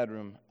 steps to the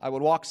bedroom. I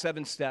would walk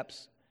 7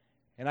 steps,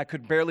 and I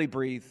could barely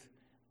breathe.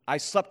 I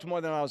slept more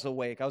than I was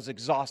awake. I was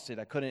exhausted.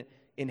 I couldn't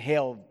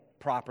inhale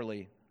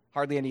properly,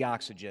 hardly any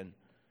oxygen.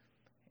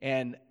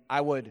 And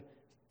I would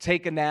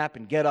take a nap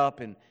and get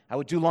up, and I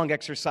would do long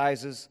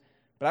exercises.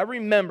 But I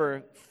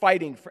remember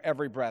fighting for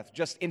every breath,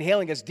 just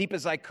inhaling as deep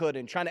as I could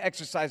and trying to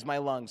exercise my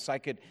lungs so I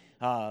could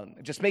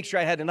just make sure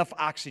I had enough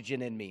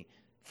oxygen in me.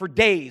 For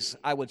days,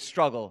 I would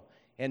struggle.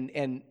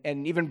 And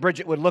even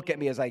Bridget would look at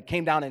me as I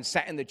came down and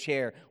sat in the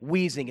chair,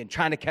 wheezing and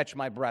trying to catch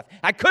my breath.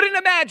 I couldn't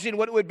imagine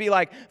what it would be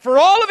like for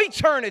all of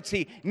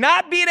eternity,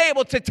 not being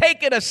able to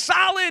take in a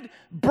solid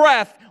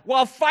breath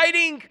while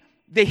fighting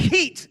the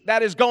heat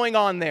that is going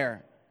on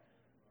there.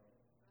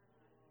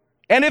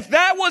 And if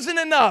that wasn't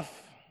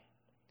enough,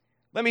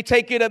 let me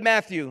take you to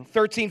Matthew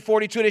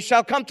 13:42. And it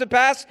shall come to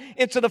pass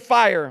into the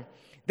fire,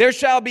 there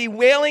shall be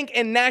wailing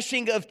and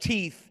gnashing of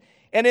teeth.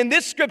 And in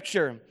this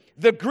scripture,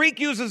 the Greek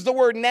uses the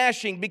word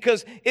gnashing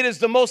because it is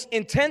the most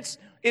intense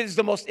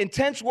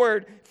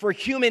word for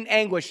human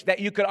anguish that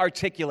you could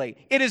articulate.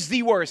 It is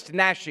the worst,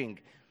 gnashing.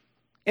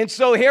 And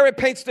so here it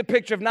paints the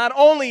picture of not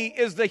only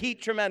is the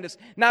heat tremendous,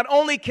 not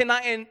only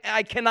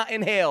I cannot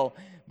inhale,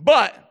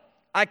 but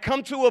I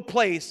come to a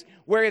place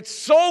where it's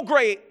so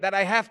great that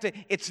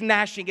it's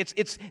gnashing.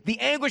 It's the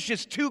anguish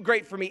is too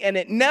great for me, and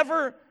it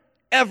never,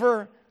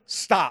 ever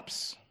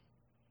stops.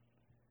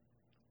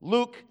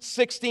 Luke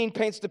 16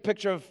 paints the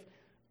picture of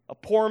a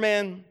poor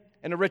man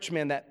and a rich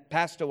man that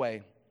passed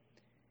away.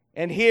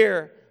 And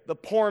here, the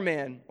poor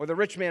man, or the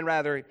rich man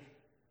rather,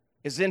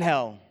 is in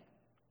hell.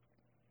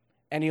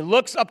 And he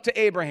looks up to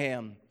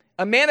Abraham,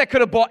 a man that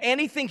could have bought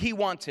anything he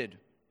wanted.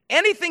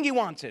 Anything he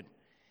wanted.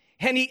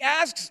 And he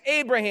asks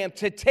Abraham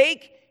to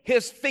take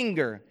his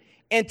finger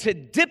and to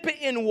dip it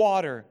in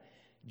water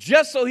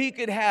just so he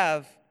could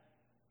have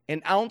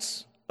an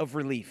ounce of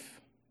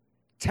relief,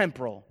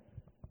 temporal.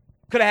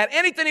 could have had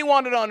anything he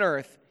wanted on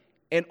earth,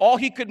 and all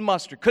he could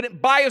muster,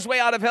 couldn't buy his way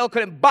out of hell,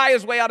 couldn't buy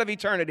his way out of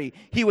eternity.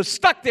 He was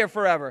stuck there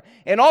forever,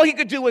 and all he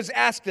could do was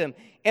ask them.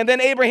 And then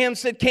Abraham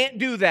said, can't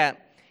do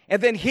that.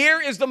 And then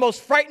here is the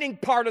most frightening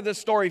part of the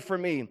story for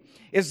me,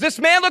 is this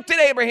man looked at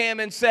Abraham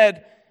and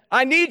said,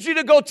 I need you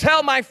to go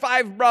tell my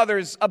 5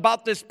 brothers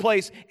about this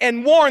place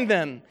and warn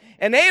them.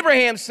 And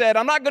Abraham said,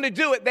 I'm not going to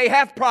do it. They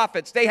have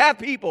prophets. They have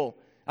people.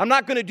 I'm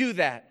not going to do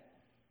that.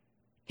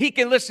 He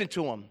can listen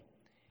to them.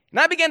 And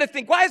I began to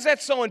think, why is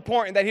that so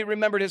important that he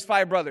remembered his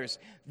 5 brothers?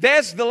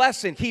 There's the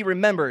lesson he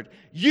remembered.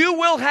 You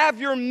will have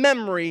your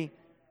memory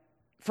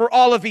for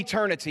all of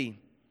eternity.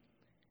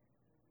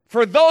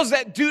 For those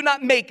that do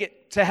not make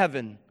it to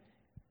heaven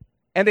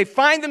and they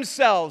find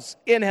themselves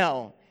in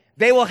hell,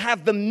 they will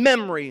have the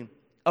memory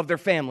of their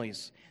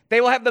families. They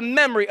will have the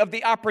memory of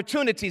the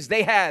opportunities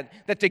they had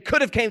that they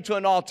could have came to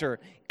an altar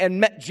and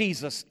met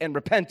Jesus and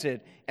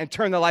repented and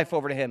turned their life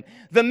over to him.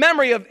 The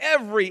memory of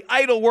every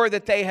idle word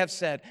that they have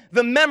said.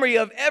 The memory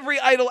of every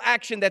idle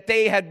action that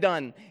they had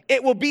done.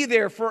 It will be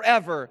there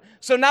forever.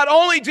 So not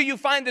only do you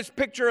find this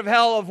picture of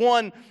hell of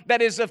one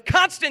that is of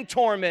constant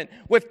torment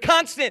with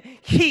constant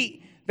heat,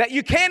 that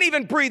you can't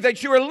even breathe,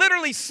 that you are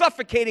literally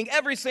suffocating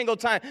every single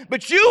time.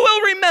 But you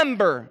will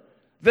remember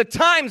the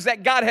times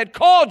that God had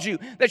called you,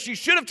 that you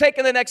should have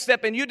taken the next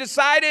step, and you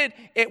decided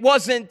it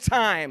wasn't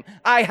time.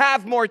 I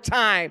have more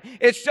time.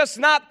 It's just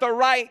not the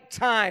right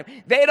time.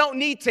 They don't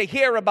need to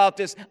hear about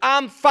this.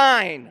 I'm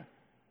fine.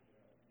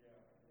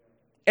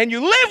 And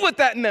you live with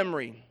that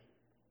memory.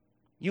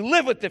 You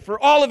live with it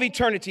for all of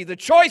eternity. The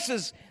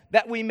choices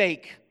that we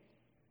make.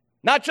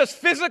 Not just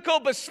physical,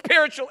 but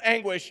spiritual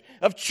anguish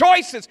of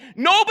choices.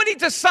 Nobody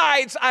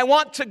decides I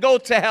want to go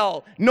to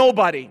hell.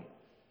 Nobody.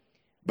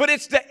 But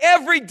it's the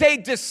everyday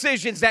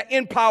decisions that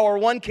empower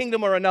one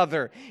kingdom or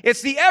another.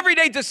 It's the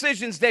everyday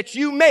decisions that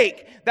you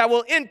make that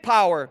will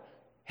empower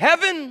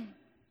heaven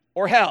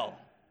or hell.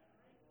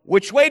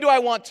 Which way do I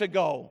want to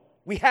go?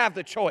 We have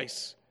the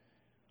choice.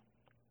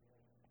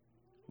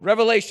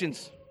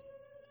 Revelations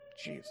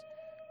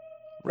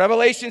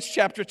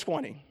chapter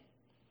 20.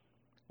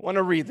 I want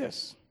to read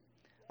this.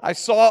 I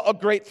saw a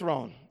great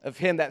throne of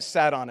him that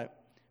sat on it,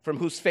 from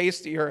whose face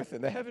the earth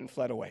and the heaven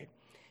fled away.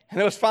 And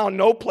there was found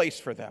no place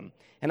for them.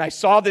 And I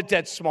saw the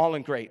dead, small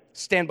and great,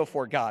 stand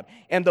before God.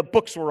 And the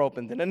books were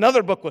opened. And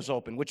another book was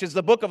opened, which is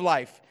the book of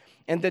life.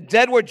 And the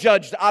dead were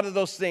judged out of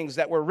those things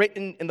that were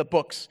written in the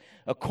books,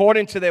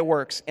 according to their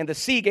works. And the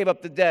sea gave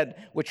up the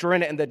dead which were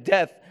in it, and the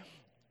death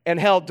and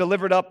hell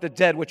delivered up the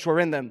dead which were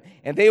in them.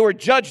 And they were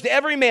judged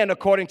every man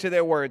according to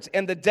their words.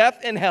 And the death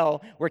and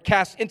hell were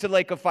cast into the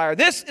lake of fire.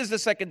 This is the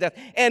second death.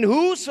 And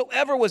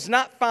whosoever was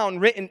not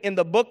found written in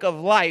the book of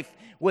life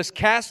was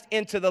cast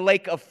into the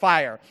lake of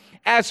fire.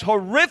 As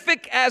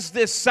horrific as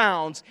this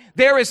sounds,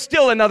 there is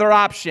still another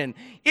option.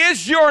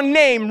 Is your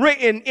name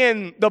written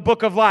in the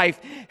book of life?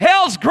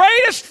 Hell's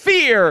greatest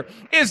fear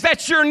is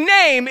that your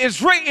name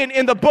is written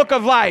in the book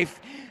of life.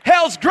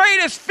 Hell's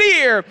greatest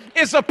fear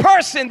is a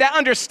person that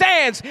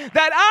understands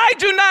that I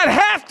do not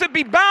have to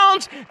be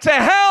bound to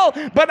hell,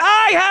 but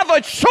I have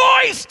a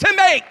choice to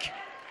make.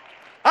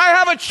 I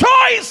have a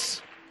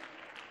choice.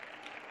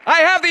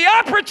 I have the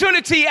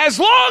opportunity, as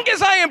long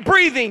as I am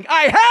breathing,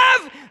 I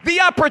have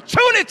the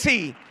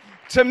opportunity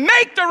to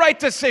make the right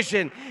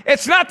decision.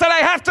 It's not that I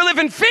have to live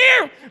in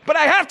fear, but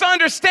I have to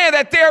understand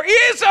that there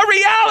is a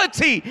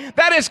reality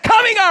that is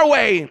coming our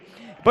way.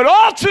 But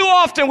all too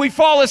often we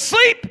fall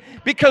asleep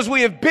because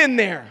we have been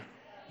there.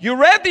 You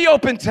read the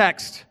open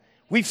text.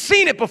 We've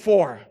seen it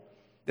before.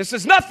 This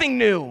is nothing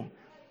new.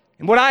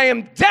 And what I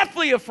am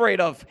deathly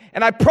afraid of,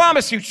 and I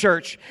promise you,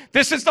 church,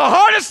 this is the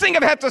hardest thing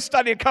I've had to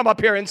study and come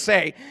up here and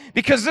say,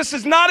 because this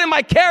is not in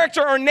my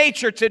character or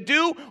nature to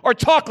do or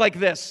talk like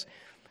this.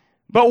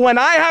 But when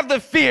I have the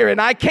fear and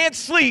I can't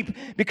sleep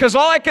because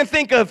all I can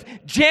think of,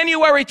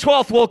 January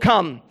 12th will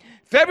come.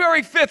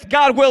 February 5th,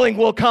 God willing,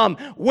 will come.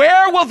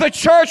 Where will the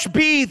church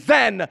be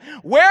then?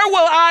 Where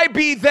will I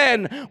be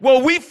then?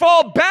 Will we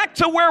fall back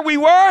to where we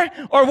were?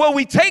 Or will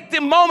we take the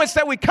moments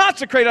that we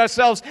consecrate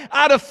ourselves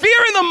out of fear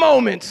in the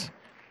moment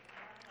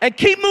and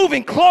keep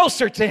moving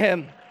closer to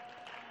Him?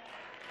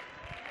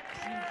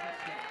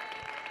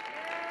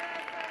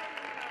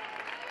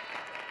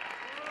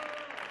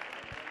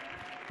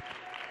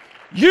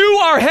 You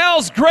are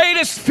hell's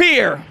greatest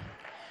fear.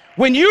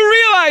 When you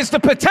realize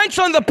the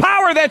potential and the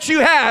power that you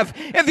have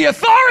and the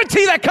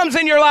authority that comes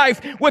in your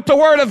life with the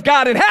Word of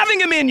God and having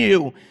Him in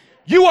you,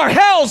 you are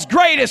hell's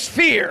greatest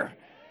fear.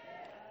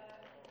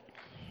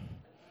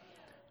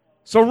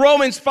 So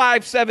Romans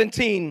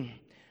 5:17,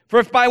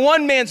 for if by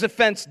one man's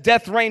offense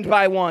death reigned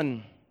by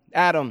one,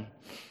 Adam,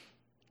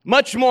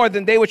 much more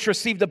than they which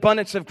received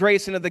abundance of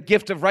grace and of the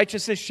gift of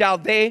righteousness shall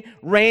they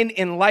reign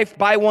in life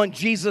by one,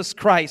 Jesus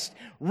Christ.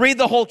 Read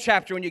the whole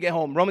chapter when you get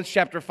home, Romans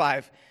chapter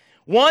 5.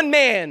 One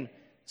man,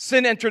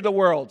 sin entered the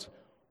world.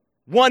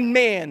 One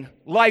man,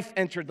 life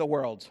entered the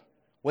world.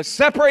 What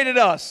separated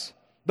us,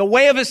 the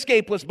way of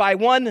escape, was by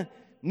one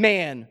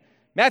man.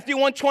 Matthew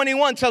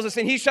 1:21 tells us,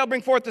 and he shall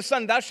bring forth the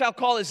son, thou shalt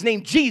call his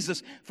name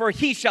Jesus, for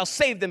he shall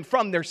save them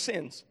from their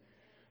sins.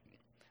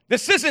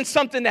 This isn't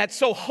something that's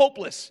so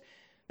hopeless,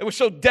 that we're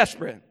so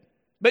desperate.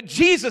 But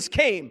Jesus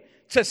came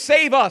to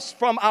save us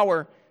from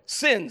our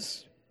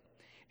sins.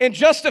 In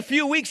just a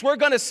few weeks, we're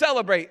going to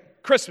celebrate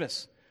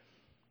Christmas.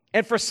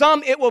 And for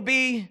some, it will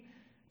be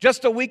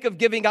just a week of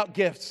giving out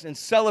gifts and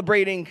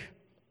celebrating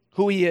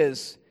who he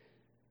is.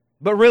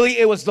 But really,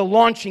 it was the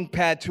launching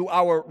pad to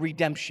our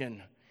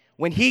redemption.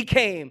 When he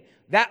came,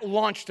 that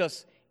launched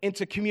us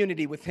into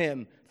community with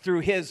him through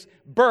his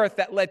birth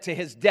that led to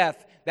his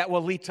death that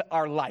will lead to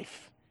our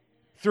life.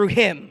 Through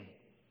him.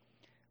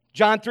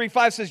 John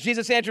 3:5 says,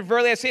 Jesus answered,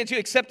 verily I say unto you,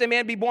 except a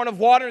man be born of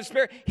water and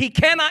spirit, he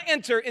cannot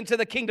enter into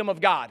the kingdom of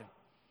God.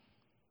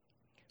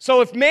 So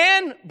if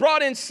man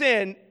brought in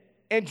sin,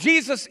 and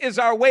Jesus is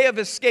our way of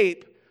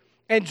escape,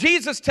 and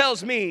Jesus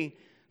tells me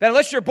that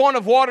unless you're born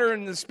of water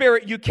and the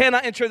Spirit, you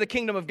cannot enter the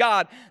kingdom of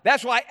God.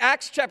 That's why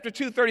Acts chapter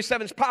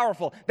 2:37 is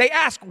powerful. They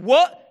ask,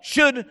 what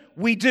should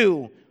we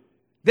do?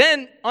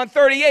 Then on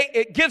 38,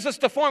 it gives us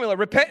the formula.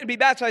 Repent and be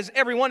baptized,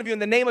 every one of you, in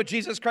the name of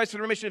Jesus Christ for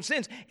the remission of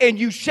sins, and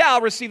you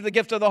shall receive the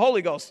gift of the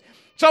Holy Ghost.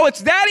 So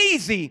it's that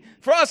easy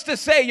for us to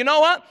say, you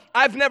know what?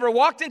 I've never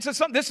walked into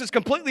something. This is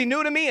completely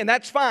new to me, and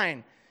that's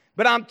fine.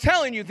 But I'm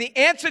telling you, the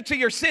answer to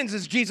your sins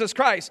is Jesus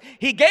Christ.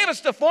 He gave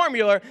us the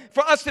formula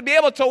for us to be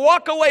able to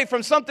walk away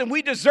from something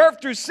we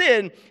deserve through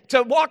sin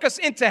to walk us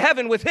into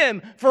heaven with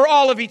him for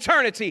all of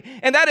eternity.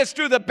 And that is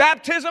through the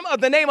baptism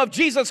of the name of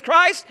Jesus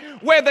Christ,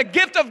 where the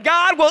gift of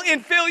God will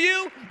infill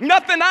you.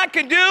 Nothing I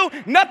can do,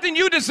 nothing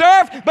you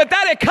deserve, but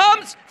that it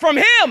comes from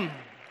him.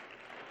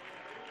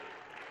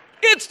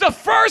 It's the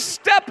first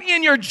step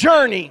in your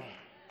journey.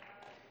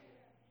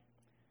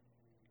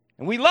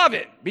 And we love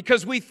it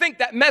because we think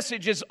that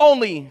message is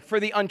only for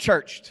the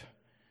unchurched.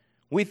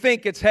 We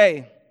think it's,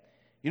 hey,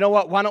 you know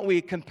what? Why don't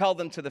we compel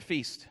them to the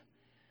feast?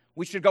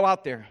 We should go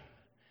out there.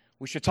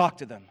 We should talk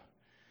to them.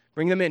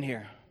 Bring them in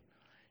here.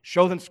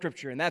 Show them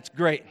scripture, and that's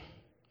great.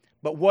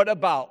 But what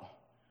about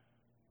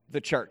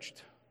the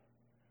churched?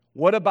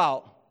 What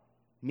about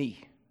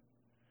me?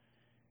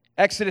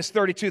 Exodus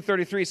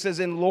 32:33 says,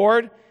 and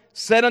Lord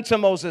said unto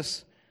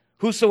Moses,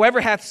 whosoever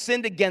hath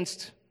sinned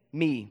against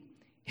me,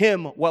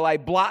 him will I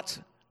blot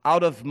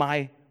out of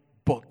my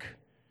book.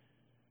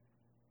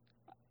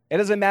 It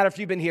doesn't matter if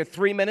you've been here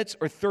 3 minutes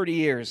or 30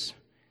 years.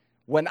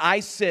 When I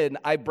sin,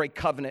 I break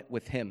covenant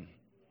with him.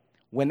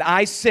 When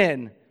I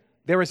sin,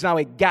 there is now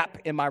a gap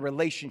in my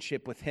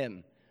relationship with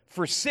him.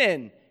 For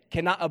sin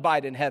cannot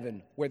abide in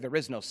heaven where there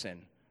is no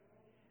sin.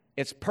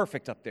 It's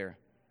perfect up there.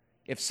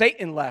 If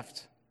Satan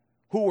left,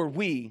 who are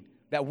we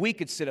that we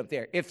could sit up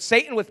there? If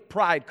Satan with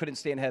pride couldn't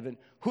stay in heaven,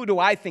 who do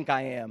I think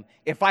I am?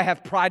 If I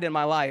have pride in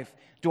my life,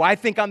 do I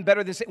think I'm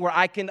better than Satan where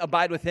I can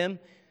abide with him?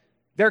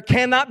 There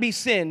cannot be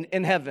sin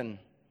in heaven.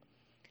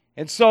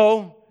 And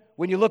so,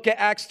 when you look at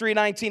Acts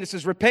 3:19, it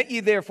says, repent ye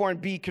therefore and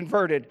be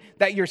converted,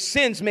 that your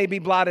sins may be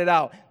blotted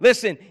out.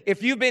 Listen,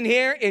 if you've been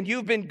here and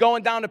you've been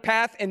going down a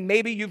path and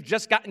maybe you've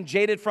just gotten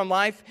jaded from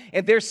life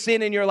and there's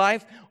sin in your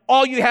life,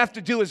 all you have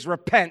to do is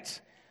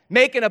repent.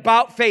 Make an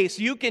about face.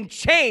 You can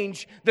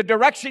change the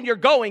direction you're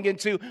going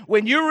into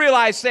when you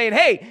realize saying,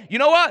 hey, you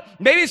know what?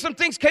 Maybe some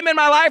things came in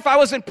my life I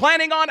wasn't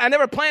planning on. I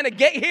never planned to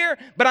get here,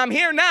 but I'm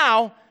here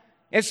now.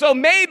 And so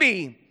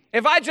maybe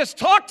if I just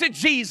talk to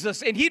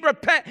Jesus and he'd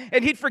repent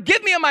and he'd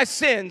forgive me of my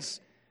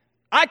sins,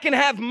 I can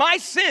have my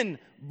sin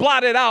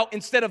blotted out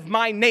instead of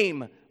my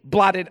name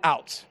blotted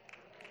out.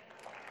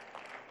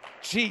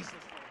 Jesus.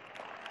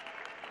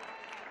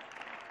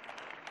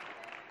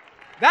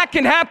 That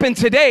can happen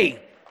today.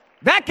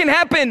 That can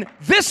happen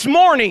this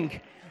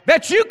morning,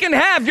 that you can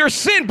have your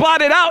sin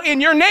blotted out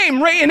and your name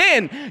written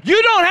in.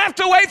 You don't have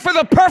to wait for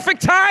the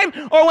perfect time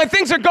or when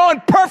things are going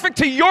perfect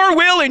to your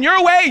will and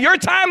your way, your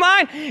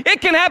timeline.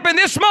 It can happen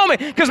this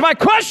moment. Because my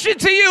question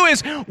to you is,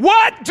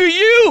 what do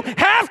you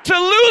have to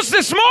lose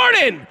this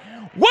morning?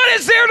 What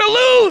is there to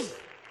lose?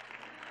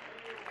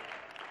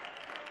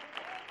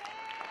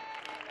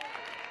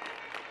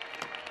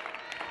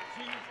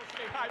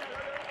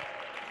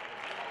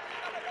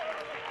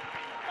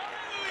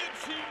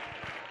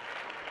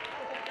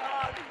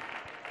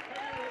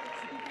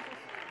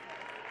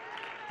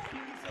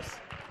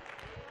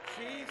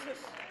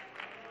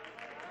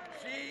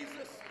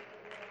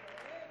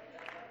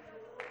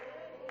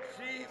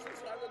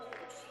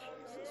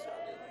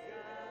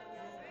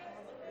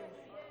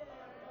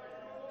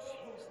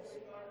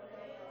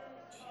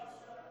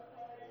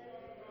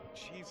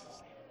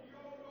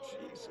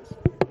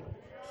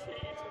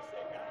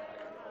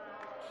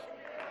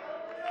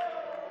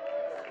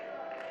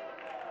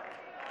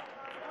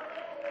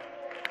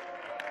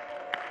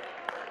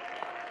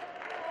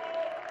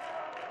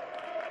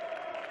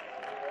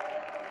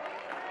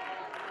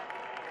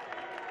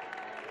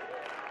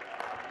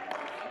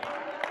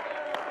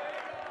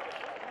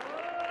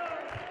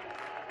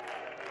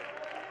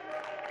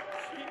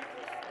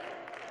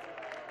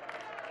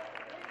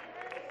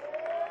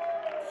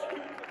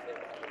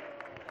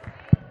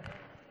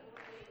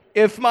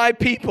 If my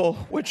people,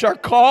 which are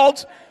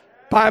called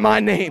by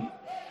my name,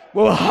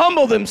 will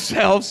humble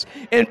themselves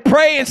and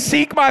pray and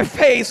seek my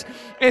face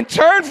and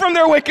turn from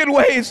their wicked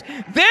ways,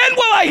 then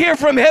will I hear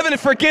from heaven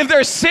and forgive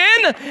their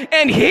sin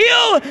and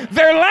heal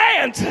their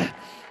land.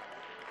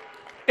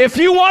 If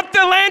you want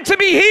the land to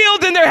be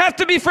healed, then there has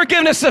to be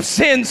forgiveness of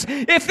sins.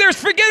 If there's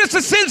forgiveness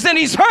of sins, then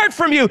he's heard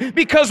from you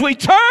because we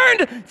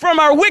turned from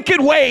our wicked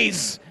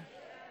ways.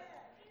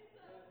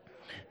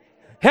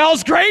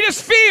 Hell's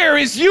greatest fear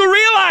is you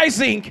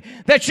realizing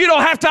that you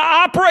don't have to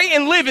operate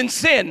and live in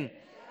sin.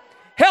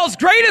 Hell's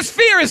greatest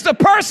fear is the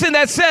person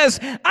that says,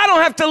 I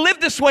don't have to live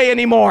this way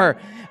anymore.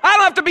 I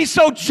don't have to be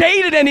so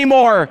jaded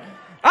anymore.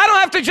 I don't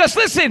have to just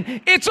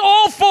listen. It's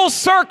all full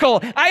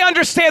circle. I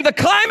understand the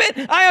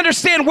climate. I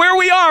understand where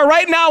we are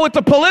right now with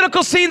the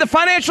political scene, the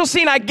financial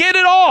scene. I get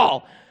it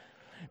all.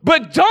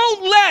 But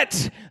don't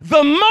let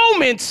the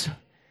moment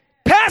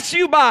pass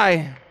you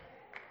by.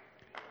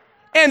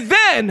 And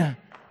then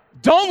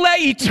don't let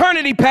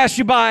eternity pass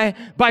you by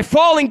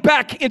falling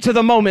back into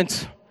the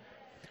moment.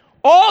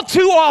 All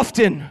too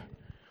often,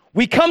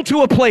 we come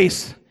to a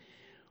place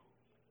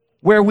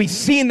where we've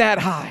seen that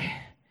high,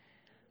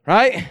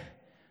 right?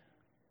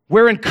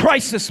 We're in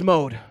crisis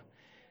mode.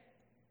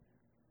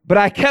 But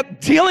I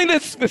kept dealing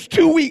this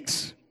 2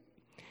 weeks.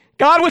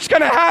 God, what's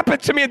going to happen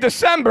to me in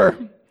December?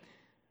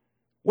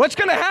 What's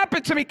going to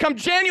happen to me come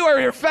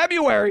January or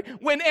February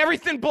when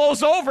everything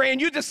blows over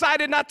and you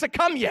decided not to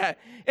come yet?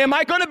 Am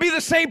I going to be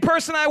the same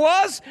person I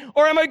was?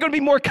 Or am I going to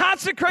be more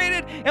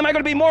consecrated? Am I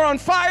going to be more on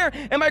fire?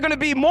 Am I going to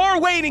be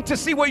more waiting to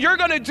see what you're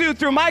going to do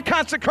through my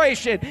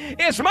consecration?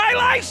 Is my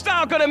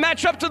lifestyle going to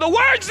match up to the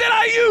words that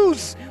I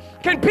use?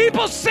 Can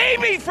people see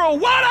me for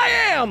what I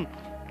am?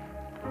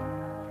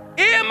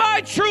 Am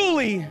I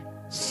truly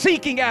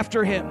seeking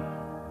after him?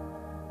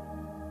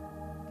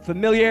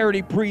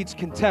 Familiarity breeds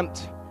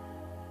contempt.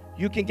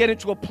 You can get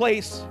into a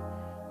place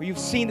where you've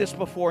seen this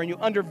before and you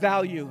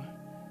undervalue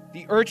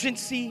the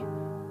urgency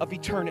of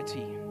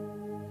eternity.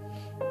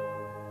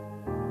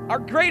 Our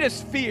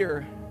greatest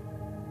fear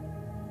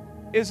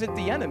isn't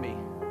the enemy.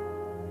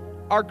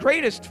 Our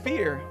greatest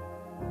fear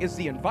is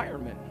the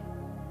environment.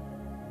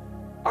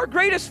 Our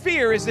greatest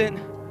fear isn't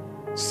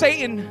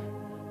Satan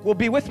will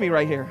be with me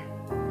right here.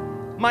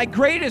 My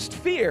greatest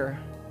fear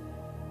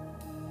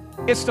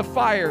is the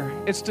fire,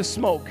 it's the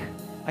smoke.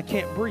 I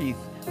can't breathe.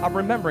 I'm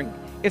remembering.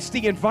 It's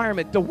the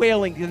environment, the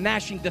wailing, the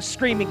gnashing, the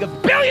screaming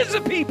of billions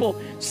of people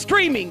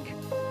screaming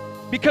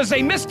because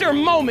they missed their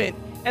moment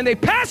and they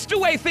passed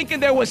away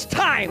thinking there was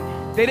time.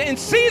 They didn't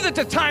see that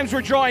the times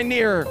were drawing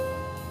nearer.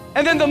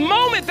 And then the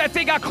moment that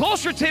they got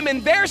closer to him in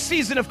their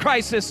season of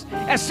crisis,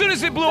 as soon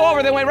as it blew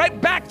over, they went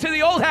right back to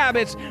the old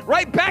habits,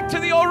 right back to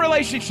the old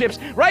relationships,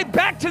 right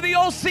back to the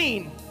old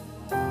scene.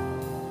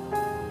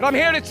 But I'm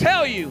here to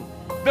tell you,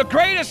 the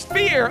greatest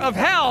fear of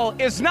hell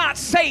is not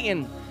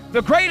Satan.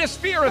 The greatest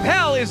fear of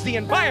hell is the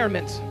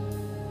environment.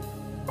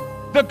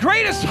 The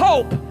greatest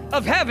hope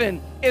of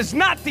heaven is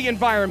not the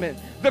environment.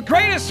 The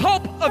greatest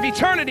hope of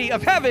eternity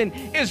of heaven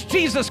is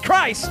Jesus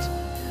Christ.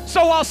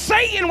 So while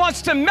Satan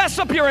wants to mess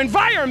up your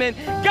environment,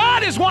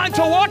 God is wanting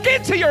to walk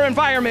into your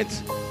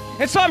environment.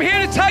 And so I'm here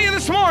to tell you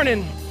this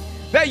morning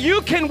that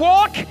you can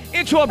walk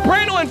into a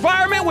brand new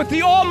environment with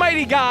the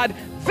Almighty God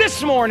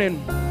this morning.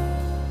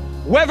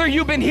 Whether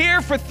you've been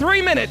here for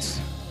 3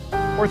 minutes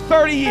or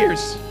 30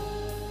 years.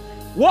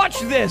 Watch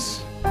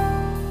this.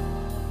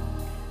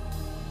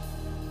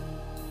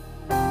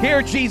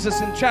 Here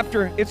Jesus in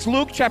it's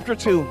Luke chapter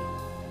 2,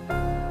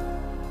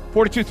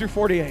 42 through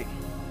 48.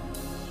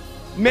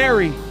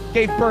 Mary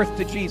gave birth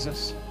to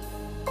Jesus.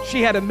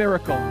 She had a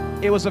miracle.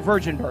 It was a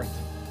virgin birth.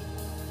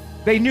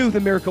 They knew the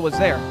miracle was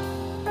there.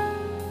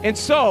 And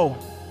so,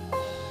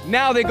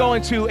 now they go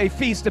into a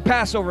feast, a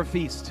Passover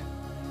feast.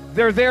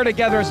 They're there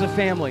together as a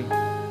family.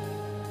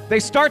 They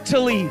start to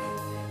leave.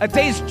 A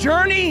day's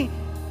journey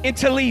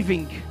into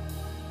leaving.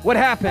 What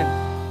happened?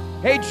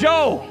 Hey,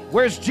 Joe,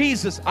 where's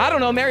Jesus? I don't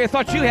know, Mary, I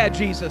thought you had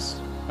Jesus.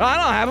 I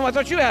don't have him. I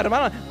thought you had him.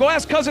 I don't. Go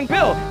ask cousin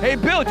Bill. Hey,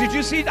 Bill, did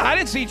you see? I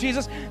didn't see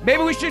Jesus.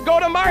 Maybe we should go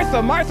to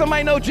Martha. Martha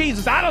might know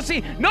Jesus. I don't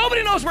see.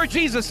 Nobody knows where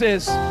Jesus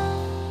is.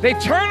 They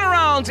turn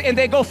around and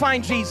they go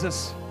find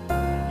Jesus.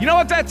 You know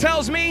what that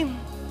tells me?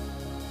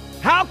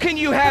 How can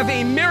you have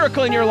a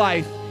miracle in your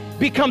life,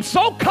 become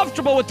so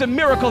comfortable with the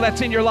miracle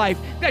that's in your life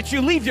that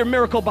you leave your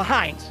miracle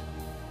behind?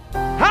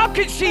 How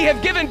could she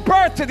have given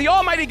birth to the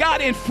Almighty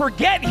God and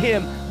forget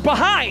him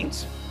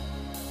behind?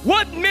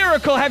 What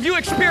miracle have you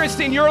experienced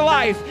in your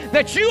life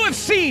that you have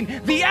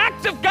seen the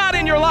act of God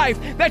in your life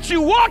that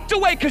you walked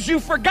away because you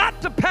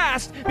forgot the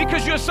past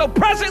because you're so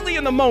presently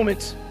in the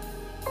moment?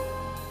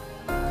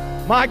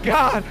 My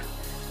God,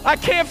 I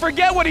can't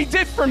forget what he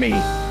did for me.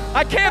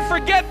 I can't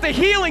forget the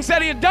healings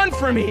that he had done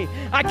for me.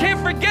 I can't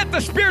forget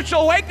the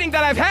spiritual awakening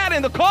that I've had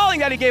and the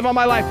calling that he gave on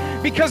my life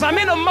because I'm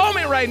in a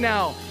moment right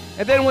now.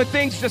 And then when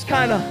things just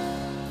kind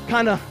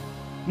of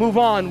move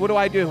on,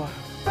 what do?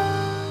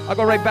 I'll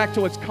go right back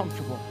to what's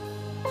comfortable.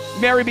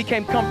 Mary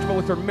became comfortable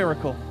with her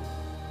miracle.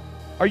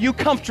 Are you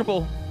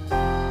comfortable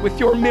with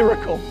your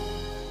miracle?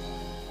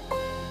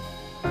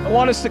 I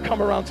want us to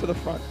come around to the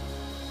front.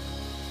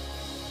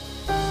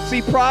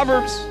 See,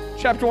 Proverbs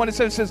chapter 1, it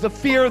says, the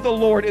fear of the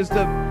Lord is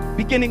the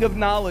beginning of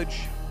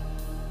knowledge.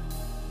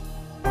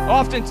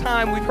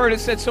 Oftentimes, we've heard it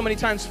said so many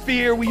times,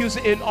 fear, we use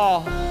it in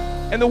awe.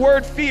 And the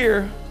word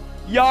fear,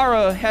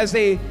 yara, has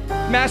a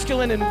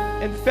masculine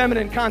and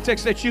feminine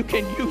context that you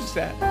can use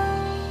that.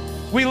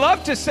 We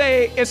love to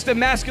say it's the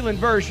masculine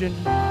version.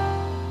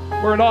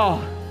 We're in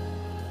awe.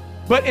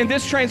 But in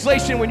this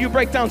translation, when you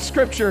break down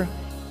scripture,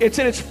 it's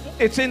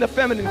in the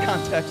feminine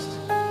context.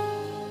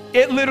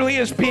 It literally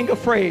is being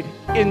afraid,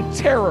 in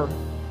terror.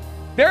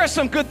 There are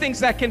some good things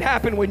that can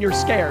happen when you're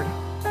scared.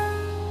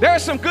 There are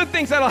some good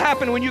things that'll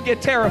happen when you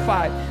get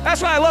terrified.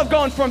 That's why I love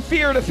going from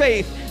fear to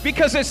faith,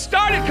 because it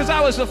started because I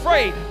was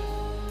afraid.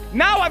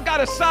 Now I've got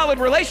a solid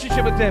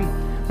relationship with him.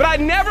 But I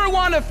never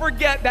want to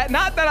forget that,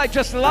 not that I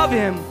just love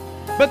him,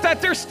 but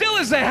that there still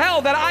is a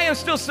hell that I am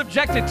still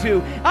subjected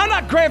to. I'm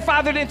not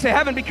grandfathered into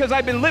heaven because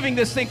I've been living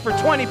this thing for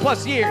 20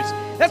 plus years.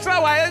 That's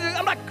not why,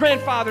 I'm not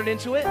grandfathered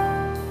into it.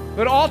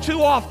 But all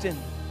too often,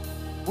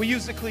 we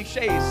use the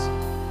cliches.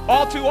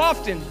 All too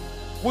often,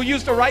 we'll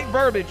use the right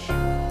verbiage.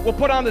 We'll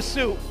put on the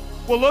suit.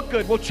 We'll look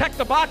good. We'll check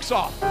the box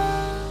off.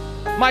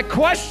 My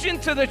question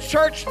to the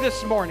church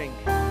this morning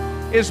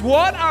is,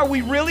 what are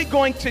we really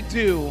going to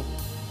do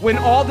when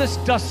all this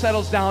dust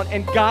settles down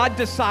and God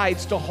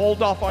decides to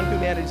hold off on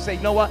humanity and say,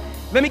 you know what?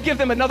 Let me give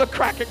them another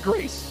crack at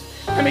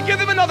grace. Let me give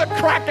them another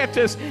crack at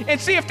this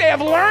and see if they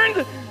have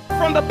learned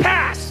from the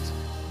past.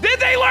 Did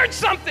they learn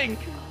something?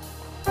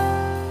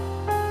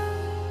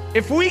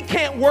 If we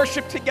can't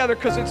worship together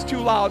because it's too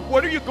loud,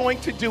 what are you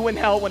going to do in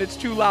hell when it's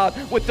too loud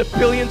with the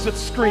billions of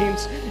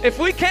screams? If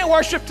we can't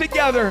worship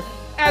together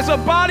as a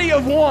body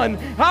of one,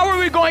 how are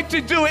we going to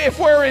do it if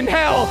we're in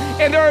hell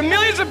and there are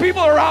millions of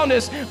people around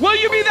us? Will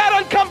you be that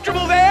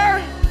uncomfortable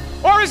there?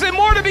 Or is it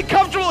more to be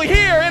comfortable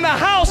here in a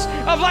house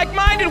of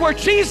like-minded where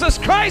Jesus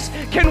Christ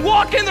can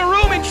walk in the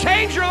room and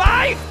change your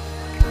life?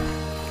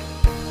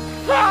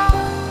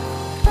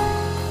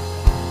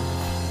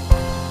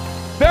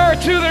 There are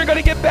two that are going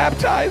to get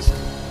baptized.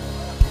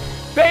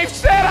 They've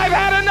said, I've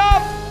had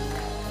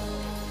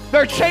enough.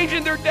 They're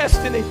changing their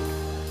destiny.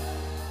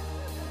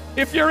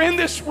 If you're in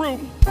this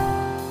room,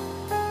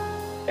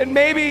 and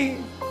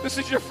maybe this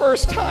is your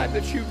first time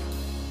that you've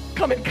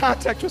come in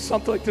contact with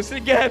something like this,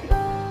 and again,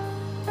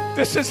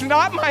 this is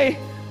not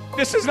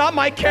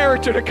my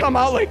character to come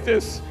out like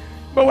this.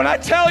 But when I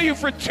tell you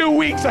for 2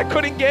 weeks I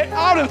couldn't get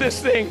out of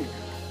this thing,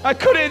 I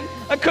couldn't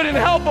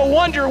help but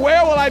wonder,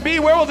 where will I be?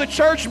 Where will the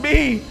church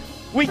be?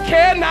 We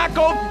cannot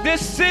go,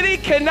 this city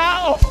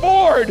cannot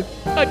afford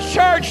a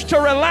church to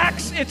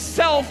relax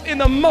itself in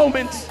the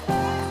moment.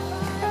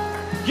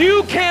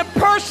 You can't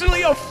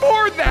personally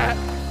afford that.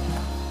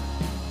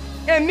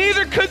 And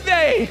neither could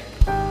they.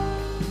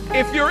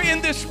 If you're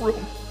in this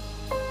room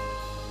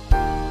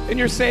and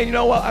you're saying, you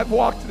know what, I've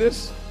walked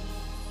this.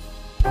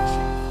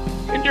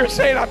 And you're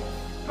saying,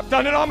 I've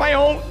done it on my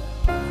own.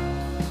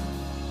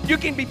 You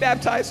can be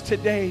baptized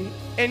today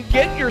and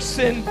get your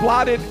sin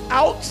blotted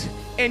out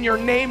and your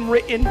name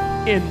written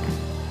in.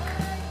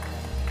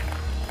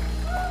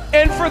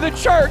 And for the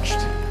church,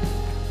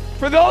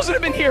 for those that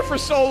have been here for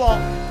so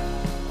long,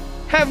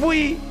 have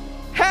we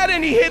had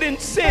any hidden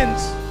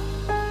sins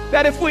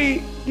that if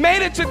we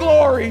made it to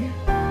glory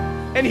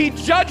and he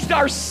judged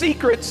our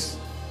secrets,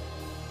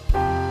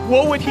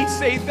 what would he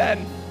say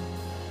then?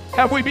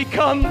 Have we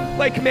become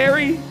like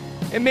Mary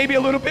and maybe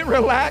a little bit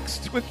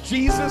relaxed with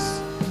Jesus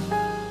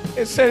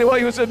and said, well,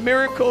 he was a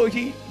miracle.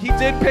 He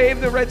did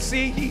pave the Red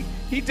Sea.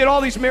 He did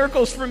all these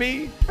miracles for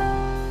me.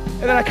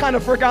 And then I kind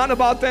of forgotten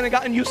about that and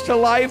gotten used to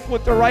life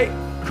with the right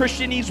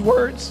Christianese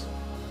words.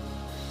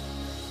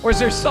 Or is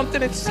there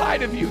something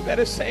inside of you that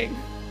is saying,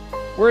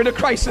 we're at a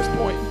crisis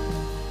point,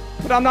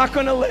 but I'm not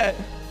going to let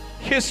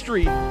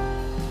history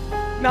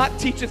not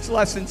teach its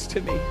lessons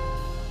to me.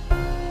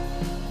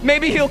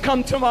 Maybe he'll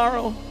come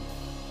tomorrow.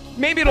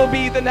 Maybe it'll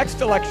be the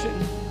next election.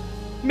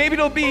 Maybe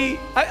it'll be,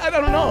 I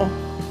don't know.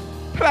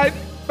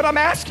 But I'm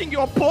asking you,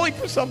 I'm pulling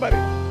for somebody.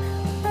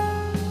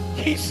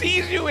 He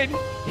sees you and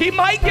he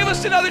might give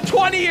us another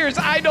 20 years.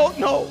 I don't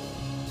know.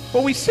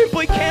 But we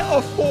simply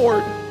can't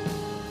afford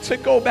to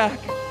go back.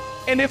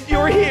 And if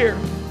you're here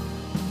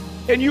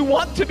and you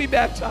want to be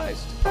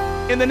baptized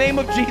in the name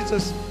of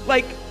Jesus,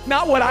 like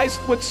not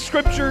what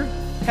Scripture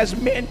has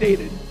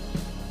mandated,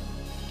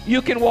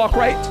 you can walk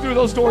right through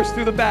those doors,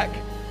 through the back.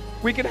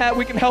 We can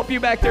help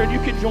you back there and you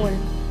can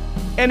join.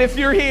 And if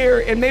you're here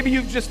and maybe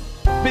you've just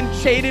been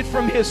jaded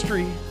from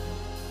history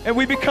and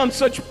we become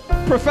such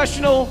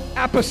professional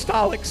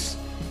apostolics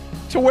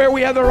to where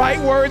we have the right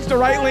words, the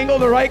right lingo,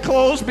 the right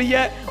clothes, but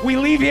yet we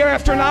leave here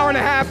after an hour and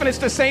a half and it's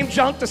the same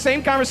junk, the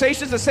same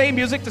conversations, the same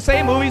music, the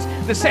same movies,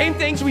 the same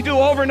things we do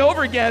over and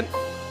over again,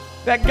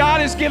 that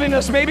God is giving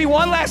us maybe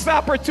one last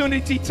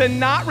opportunity to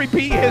not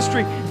repeat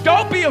history.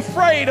 Don't be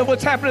afraid of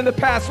what's happened in the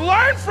past.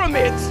 Learn from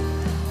it,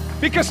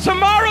 because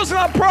tomorrow's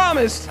not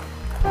promised,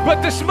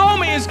 but this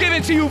moment is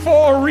given to you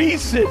for a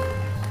reason.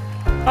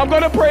 I'm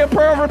going to pray a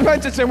prayer of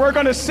repentance and we're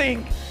going to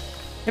sing.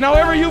 And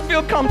however you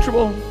feel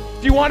comfortable,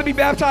 if you want to be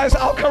baptized,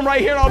 I'll come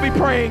right here and I'll be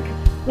praying.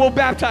 We'll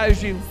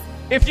baptize you.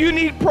 If you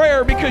need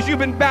prayer because you've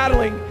been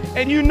battling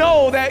and you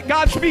know that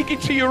God's speaking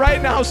to you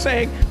right now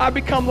saying, I've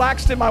become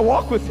lax in my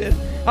walk with it.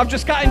 I've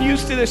just gotten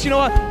used to this. You know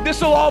what? This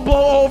will all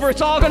blow over.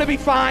 It's all going to be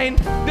fine.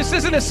 This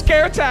isn't a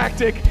scare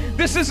tactic.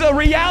 This is a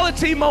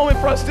reality moment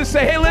for us to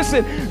say, hey,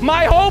 listen,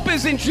 my hope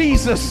is in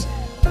Jesus,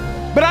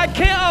 but I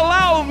can't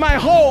allow my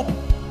hope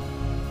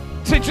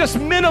to just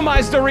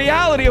minimize the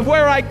reality of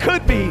where I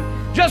could be.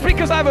 Just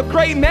because I have a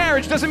great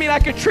marriage doesn't mean I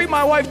could treat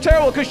my wife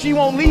terrible because she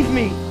won't leave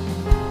me.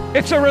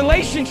 It's a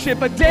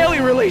relationship, a daily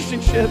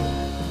relationship.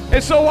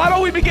 And so why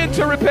don't we begin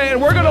to repent? And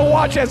we're going to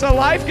watch as our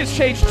life gets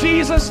changed.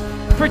 Jesus,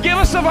 forgive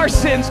us of our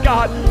sins,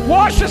 God.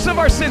 Wash us of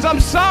our sins. I'm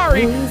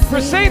sorry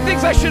for saying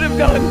things I should have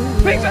done.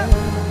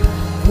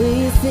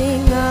 We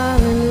sing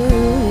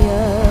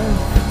hallelujah.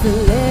 The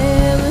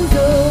Lamb is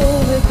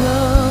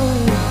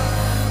overcome.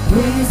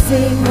 We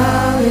sing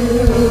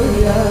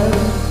hallelujah.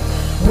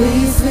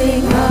 We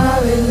sing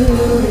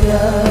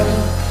hallelujah.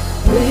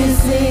 We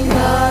sing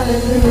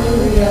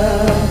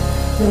hallelujah.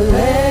 The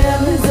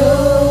Lamb is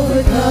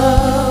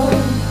overcome.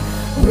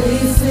 We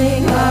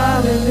sing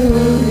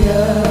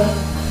hallelujah.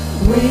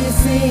 We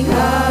sing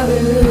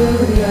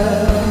hallelujah.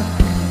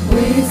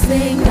 We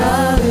sing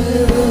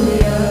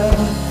hallelujah.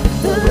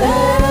 The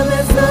Lamb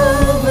is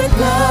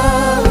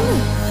overcome.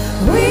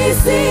 We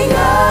sing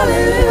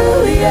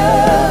hallelujah.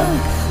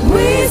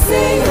 We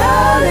sing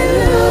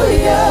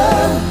hallelujah.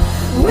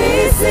 We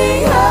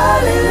sing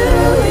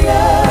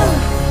hallelujah.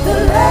 The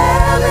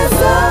Lamb is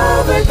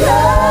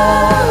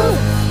overcome.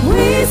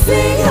 We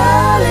sing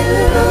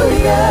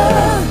hallelujah.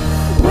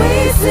 We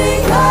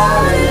sing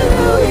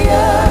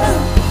hallelujah.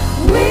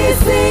 We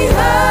sing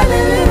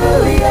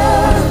hallelujah.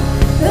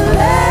 The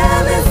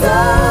Lamb is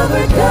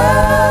overcome.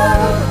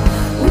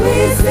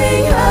 We sing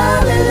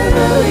hallelujah.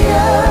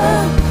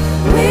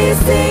 We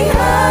sing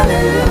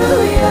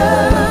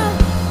hallelujah.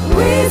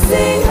 We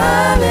sing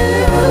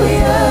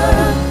hallelujah.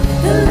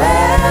 The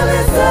Lamb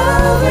is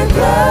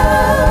overcome.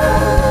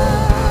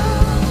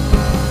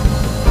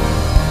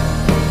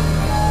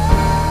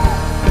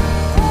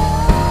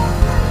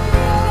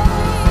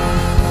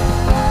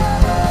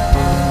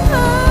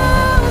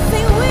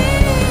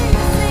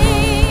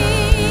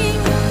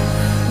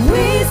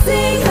 We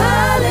sing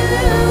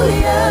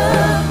hallelujah.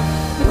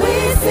 We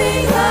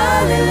sing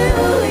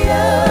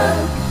hallelujah.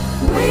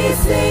 We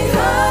sing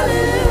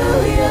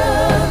hallelujah.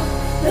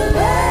 The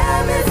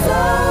Lamb is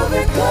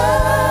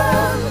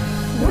overcome.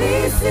 We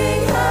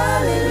sing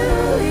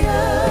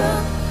hallelujah.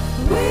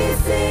 We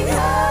sing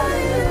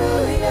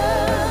hallelujah.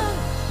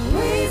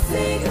 We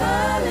sing hallelujah.